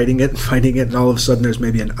it, and all of a sudden there's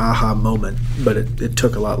maybe an aha moment, but it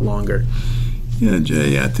took a lot longer? Yeah,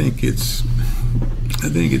 Jay, I think it's a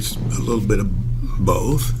little bit of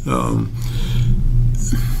both.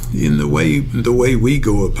 In the way we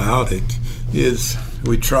go about it is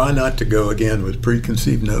we try not to go again with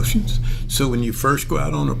preconceived notions. So when you first go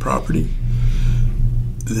out on a property,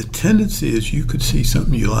 the tendency is you could see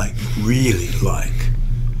something you really like,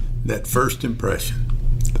 that first impression.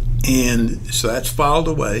 And so that's filed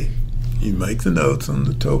away. You make the notes on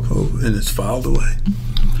the topo and it's filed away.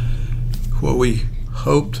 What we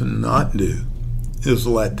hope to not do is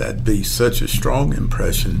let that be such a strong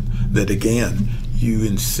impression that, again, you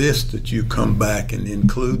insist that you come back and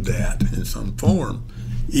include that in some form,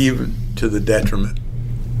 even to the detriment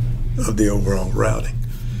of the overall routing.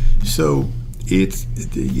 So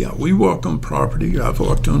we walk on property. I've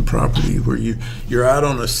walked on property where you're out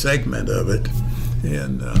on a segment of it,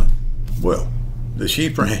 and the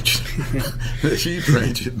sheep ranch,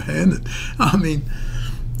 abandoned. I mean,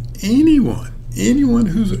 anyone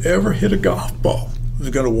who's ever hit a golf ball is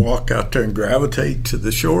going to walk out there and gravitate to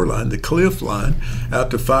the shoreline, the cliff line,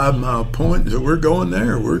 out to 5 Mile Point. So we're going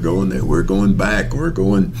there, we're going there, we're going back, we're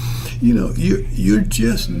going, you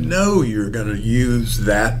just know you're going to use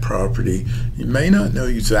that property. You may not know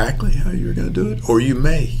exactly how you're going to do it, or you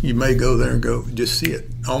may go there and go, just see it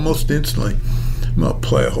almost instantly. I'm going to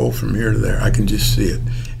play a hole from here to there. I can just see it.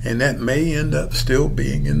 And that may end up still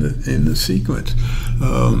being in the sequence.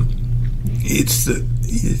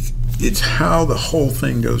 It's how the whole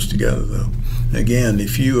thing goes together, though. Again,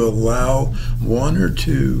 if you allow one or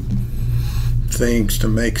two things to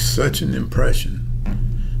make such an impression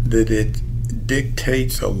that it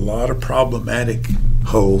dictates a lot of problematic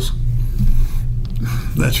holes,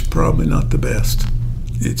 that's probably not the best.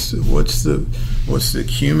 It's what's the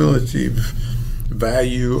cumulative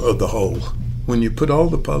value of the whole? When you put all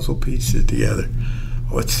the puzzle pieces together,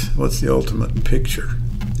 what's the ultimate picture?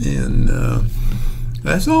 And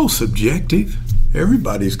that's all subjective.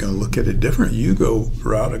 Everybody's going to look at it different. You go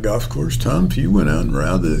route a golf course, Tom, if you went out and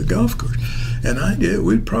routed the golf course, and I did,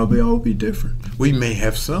 we'd probably all be different. We may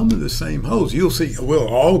have some of the same holes. You'll see, we'll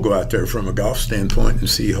all go out there from a golf standpoint and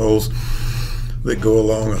see holes that go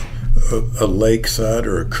along a lakeside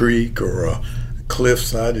or a creek or a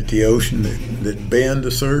cliffside at the ocean that bend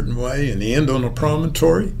a certain way and end on a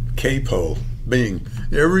promontory, cape hole, bing.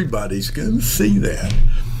 Everybody's going to see that.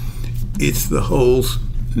 It's the holes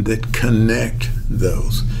that connect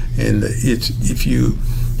those, and it's if you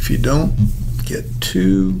don't get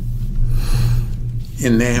too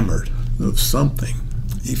enamored of something,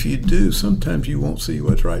 if you do, sometimes you won't see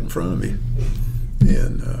what's right in front of you.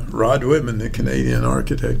 And Rod Whitman, the Canadian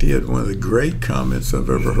architect, he had one of the great comments I've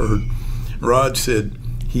ever heard. Rod said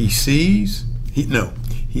he said he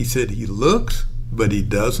looks, but he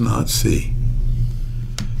does not see.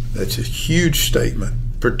 That's a huge statement,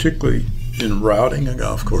 particularly in routing a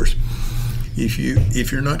golf course. If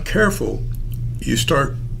you're not careful, you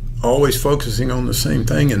start always focusing on the same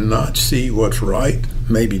thing and not see what's right,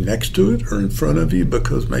 maybe next to it or in front of you,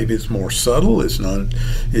 because maybe it's more subtle, it's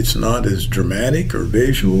not as dramatic or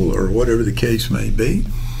visual or whatever the case may be.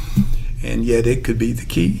 And yet it could be the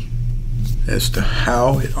key as to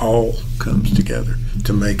how it all comes together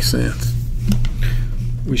to make sense.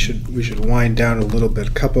 We should wind down a little bit.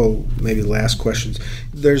 A couple maybe last questions.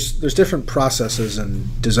 There's different processes in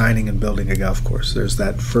designing and building a golf course. There's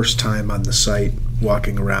that first time on the site,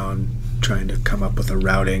 walking around, trying to come up with a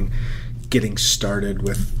routing, getting started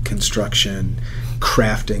with construction,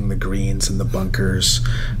 crafting the greens and the bunkers,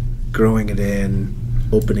 growing it in,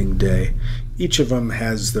 opening day. Each of them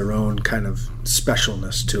has their own kind of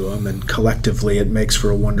specialness to them, and collectively it makes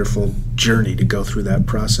for a wonderful journey to go through that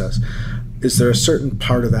process. Is there a certain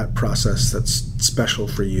part of that process that's special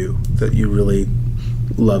for you that you really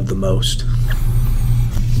love the most?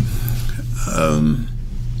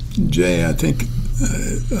 Jay, I think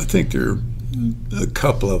there are a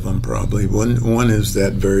couple of them probably. One is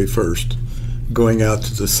that very first, going out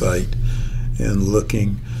to the site and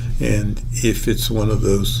looking, and if it's one of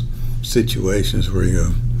those situations where you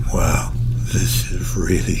go, wow, this is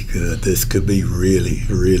really good. This could be really,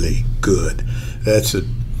 really good. That's a,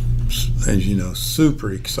 as you know,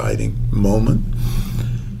 super exciting moment.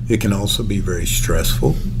 It can also be very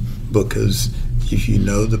stressful, because if you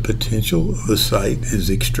know the potential of a site is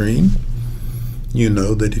extreme, you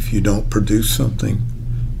know that if you don't produce something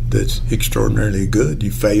that's extraordinarily good,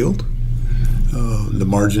 you failed. The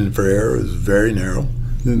margin for error is very narrow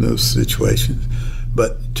in those situations.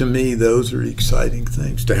 But to me, those are exciting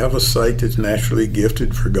things. To have a site that's naturally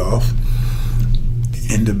gifted for golf,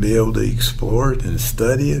 and to be able to explore it and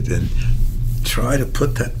study it and try to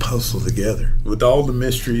put that puzzle together with all the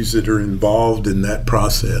mysteries that are involved in that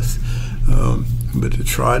process, but to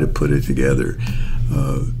try to put it together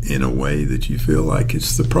in a way that you feel like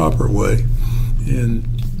it's the proper way. And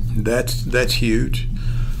that's huge.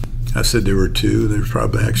 I said there were two. There's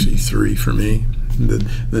probably actually three for me.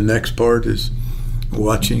 The next part is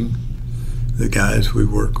watching the guys we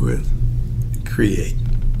work with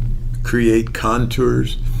create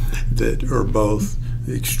contours that are both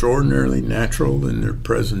extraordinarily natural in their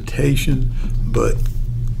presentation, but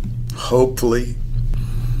hopefully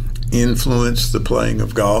influence the playing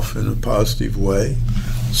of golf in a positive way,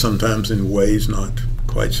 sometimes in ways not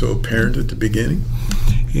quite so apparent at the beginning.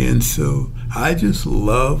 And so I just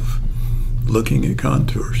love looking at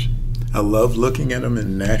contours. I love looking at them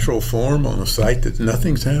in natural form on a site that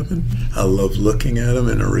nothing's happened. I love looking at them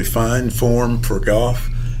in a refined form for golf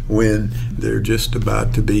when they're just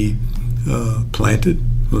about to be planted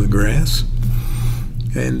with grass.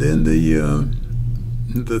 And then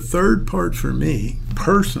the third part for me,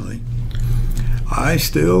 personally, I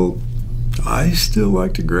still I still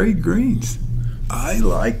like to grade greens.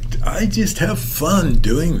 I just have fun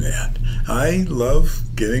doing that. I love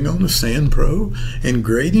getting on the Sand Pro and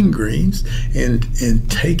grading greens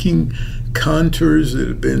and taking contours that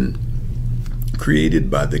have been created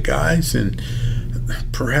by the guys and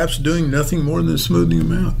perhaps doing nothing more than smoothing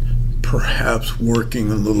them out. Perhaps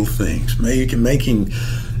working on little things, making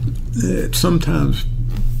sometimes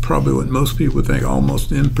probably what most people would think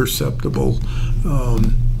almost imperceptible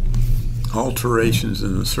alterations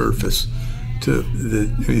in the surface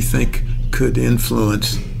that we think could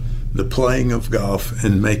influence the playing of golf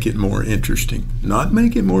and make it more interesting. Not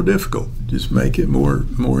make it more difficult, just make it more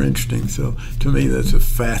interesting. So to me, that's a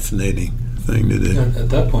fascinating thing to do. At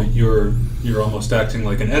that point, you're almost acting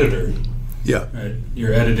like an editor. Yeah. Right?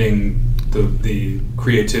 You're editing the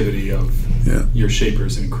creativity of your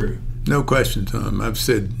shapers and crew. No question, Tom. I've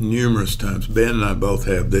said numerous times, Ben and I both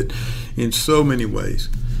have, that in so many ways,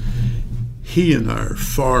 he and I are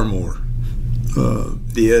far more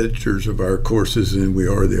the editors of our courses than we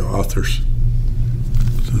are the authors.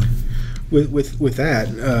 So. With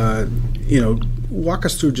that, walk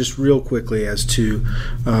us through just real quickly as to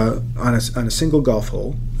on a single golf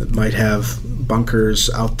hole that might have bunkers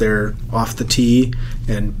out there off the tee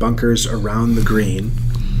and bunkers around the green.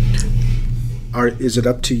 Is it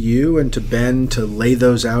up to you and to Ben to lay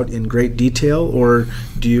those out in great detail, or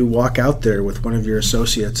do you walk out there with one of your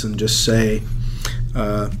associates and just say,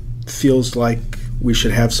 feels like we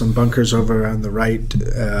should have some bunkers over on the right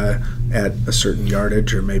at a certain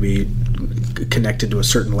yardage, or maybe connected to a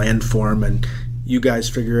certain landform, and you guys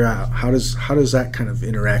figure out how does that kind of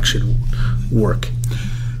interaction work?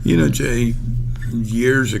 Jay,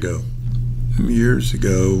 years ago,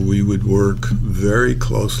 we would work very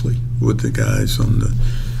closely with the guys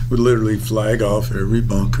would literally flag off every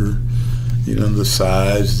bunker, the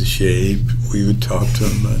size, the shape. We would talk to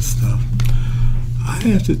them about stuff. I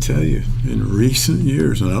have to tell you, in recent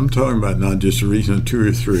years, and I'm talking about not just recent 2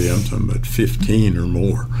 or 3, I'm talking about 15 or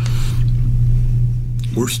more,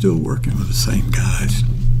 we're still working with the same guys.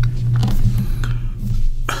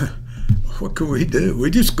 What can we do? We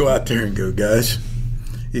just go out there and go, guys,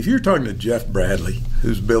 if you're talking to Jeff Bradley,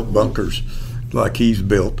 who's built bunkers like he's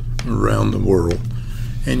built around the world,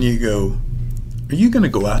 and you go, are you going to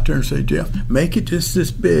go out there and say, Jeff, make it just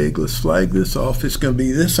this big, let's flag this off, it's going to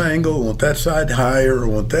be this angle, I want that side higher, I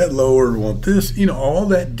want that lower, I want this, all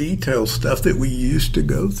that detailed stuff that we used to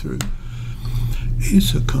go through.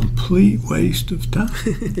 It's a complete waste of time,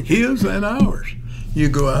 his and ours. You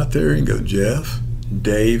go out there and go, Jeff,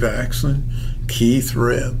 Dave Axland, Keith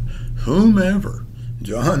Rebb, whomever,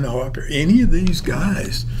 John Hawker, any of these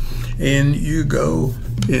guys, and you go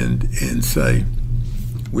and say,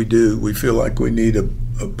 we feel like we need a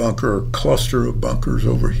bunker, a cluster of bunkers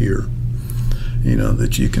over here,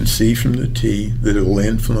 that you can see from the tee, that it will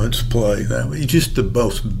influence play. That way, just the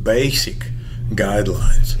most basic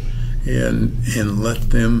guidelines, and let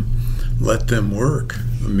them work.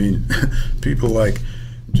 I mean, people like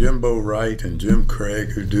Jimbo Wright and Jim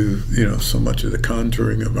Craig, who do so much of the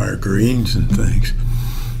contouring of our greens and things.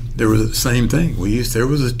 There was the same thing. There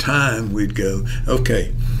was a time we'd go,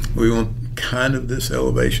 okay, we want kind of this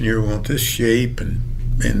elevation here, we want this shape and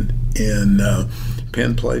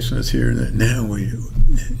pin placements here and there. Now we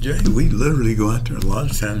literally go out there a lot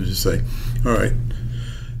of times and say, all right,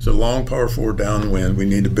 it's a long par 4 downwind, we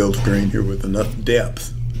need to build a green here with enough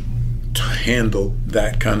depth to handle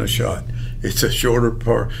that kind of shot. It's a shorter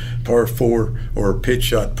par 4 or a pitch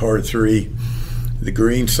shot par 3. The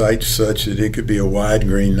green site's such that it could be a wide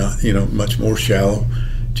green, not much more shallow.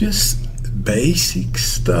 Just basic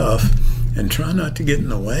stuff, and try not to get in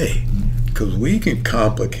the way, because we can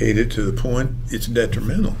complicate it to the point it's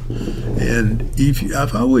detrimental. And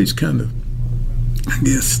I've always kind of, I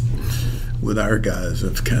guess, with our guys,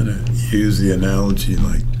 I've kind of used the analogy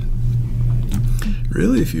like,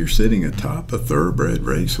 really, if you're sitting atop a thoroughbred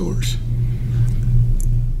racehorse,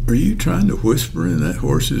 are you trying to whisper in that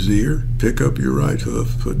horse's ear, pick up your right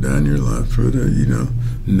hoof, put down your left foot,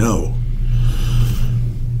 No.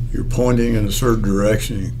 You're pointing in a certain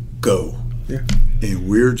direction, go. Yeah. And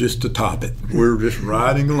we're just atop it. We're just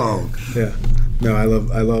riding along. Yeah. No, I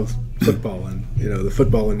love football, and the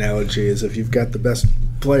football analogy is if you've got the best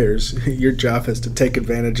players, your job is to take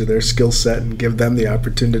advantage of their skill set and give them the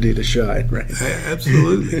opportunity to shine, right?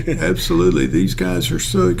 Absolutely. Absolutely. These guys are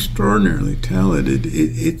so extraordinarily talented.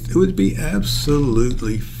 It would be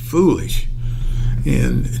absolutely foolish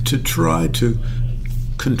and to try to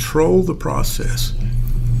control the process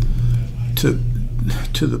to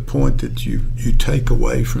the point that you take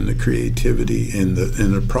away from the creativity and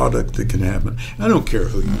the product that can happen. I don't care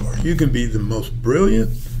who you are. You can be the most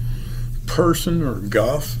brilliant person or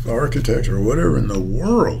golf architect or whatever in the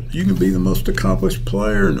world. You can be the most accomplished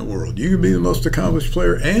player in the world. You can be the most accomplished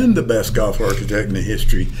player and the best golf architect in the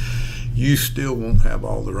history. You still won't have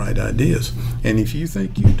all the right ideas. And if you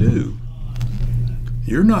think you do,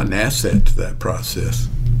 you're not an asset to that process.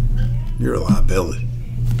 You're a liability.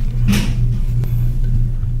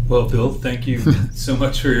 Well, Bill, thank you so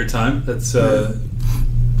much for your time. That's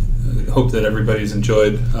hope that everybody's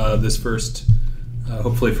enjoyed this first,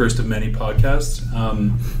 hopefully first of many podcasts.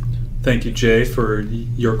 Thank you, Jay, for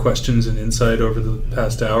your questions and insight over the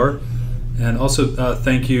past hour. And also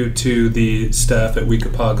thank you to the staff at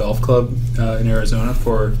Weekapaw Golf Club in Arizona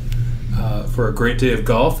for a great day of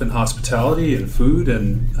golf and hospitality and food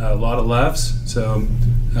and a lot of laughs. So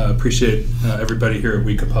appreciate everybody here at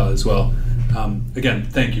Weekapaw as well. Again,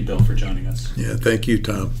 thank you, Bill, for joining us. Yeah, thank you,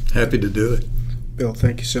 Tom. Happy to do it. Bill,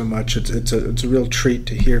 thank you so much. It's a real treat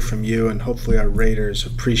to hear from you, and hopefully our raters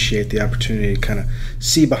appreciate the opportunity to kind of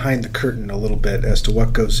see behind the curtain a little bit as to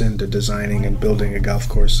what goes into designing and building a golf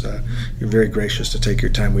course. You're very gracious to take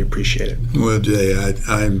your time. We appreciate it. Well, Jay,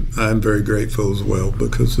 I'm very grateful as well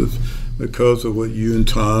because of what you and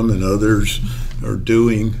Tom and others are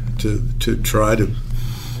doing to try to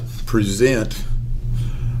present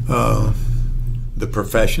the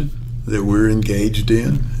profession that we're engaged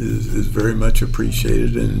in is very much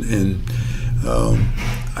appreciated, and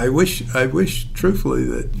I wish truthfully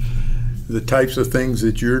that the types of things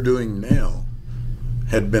that you're doing now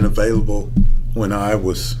had been available when I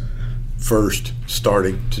was first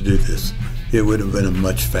starting to do this. It would have been a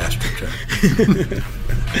much faster turn.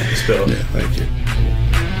 Thanks, Bill. Yeah, thank you.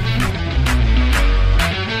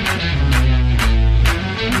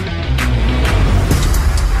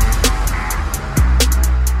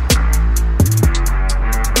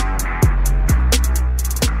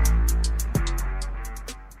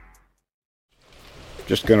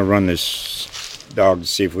 Just going to run this dog to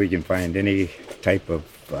see if we can find any type of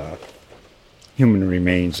human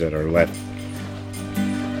remains that are left.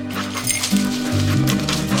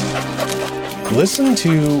 Listen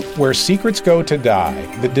to Where Secrets Go to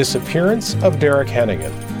Die, The Disappearance of Derek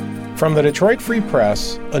Hennigan. From the Detroit Free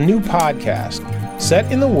Press, a new podcast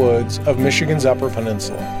set in the woods of Michigan's Upper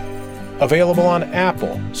Peninsula. Available on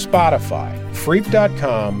Apple, Spotify,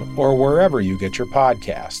 Freep.com, or wherever you get your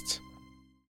podcasts.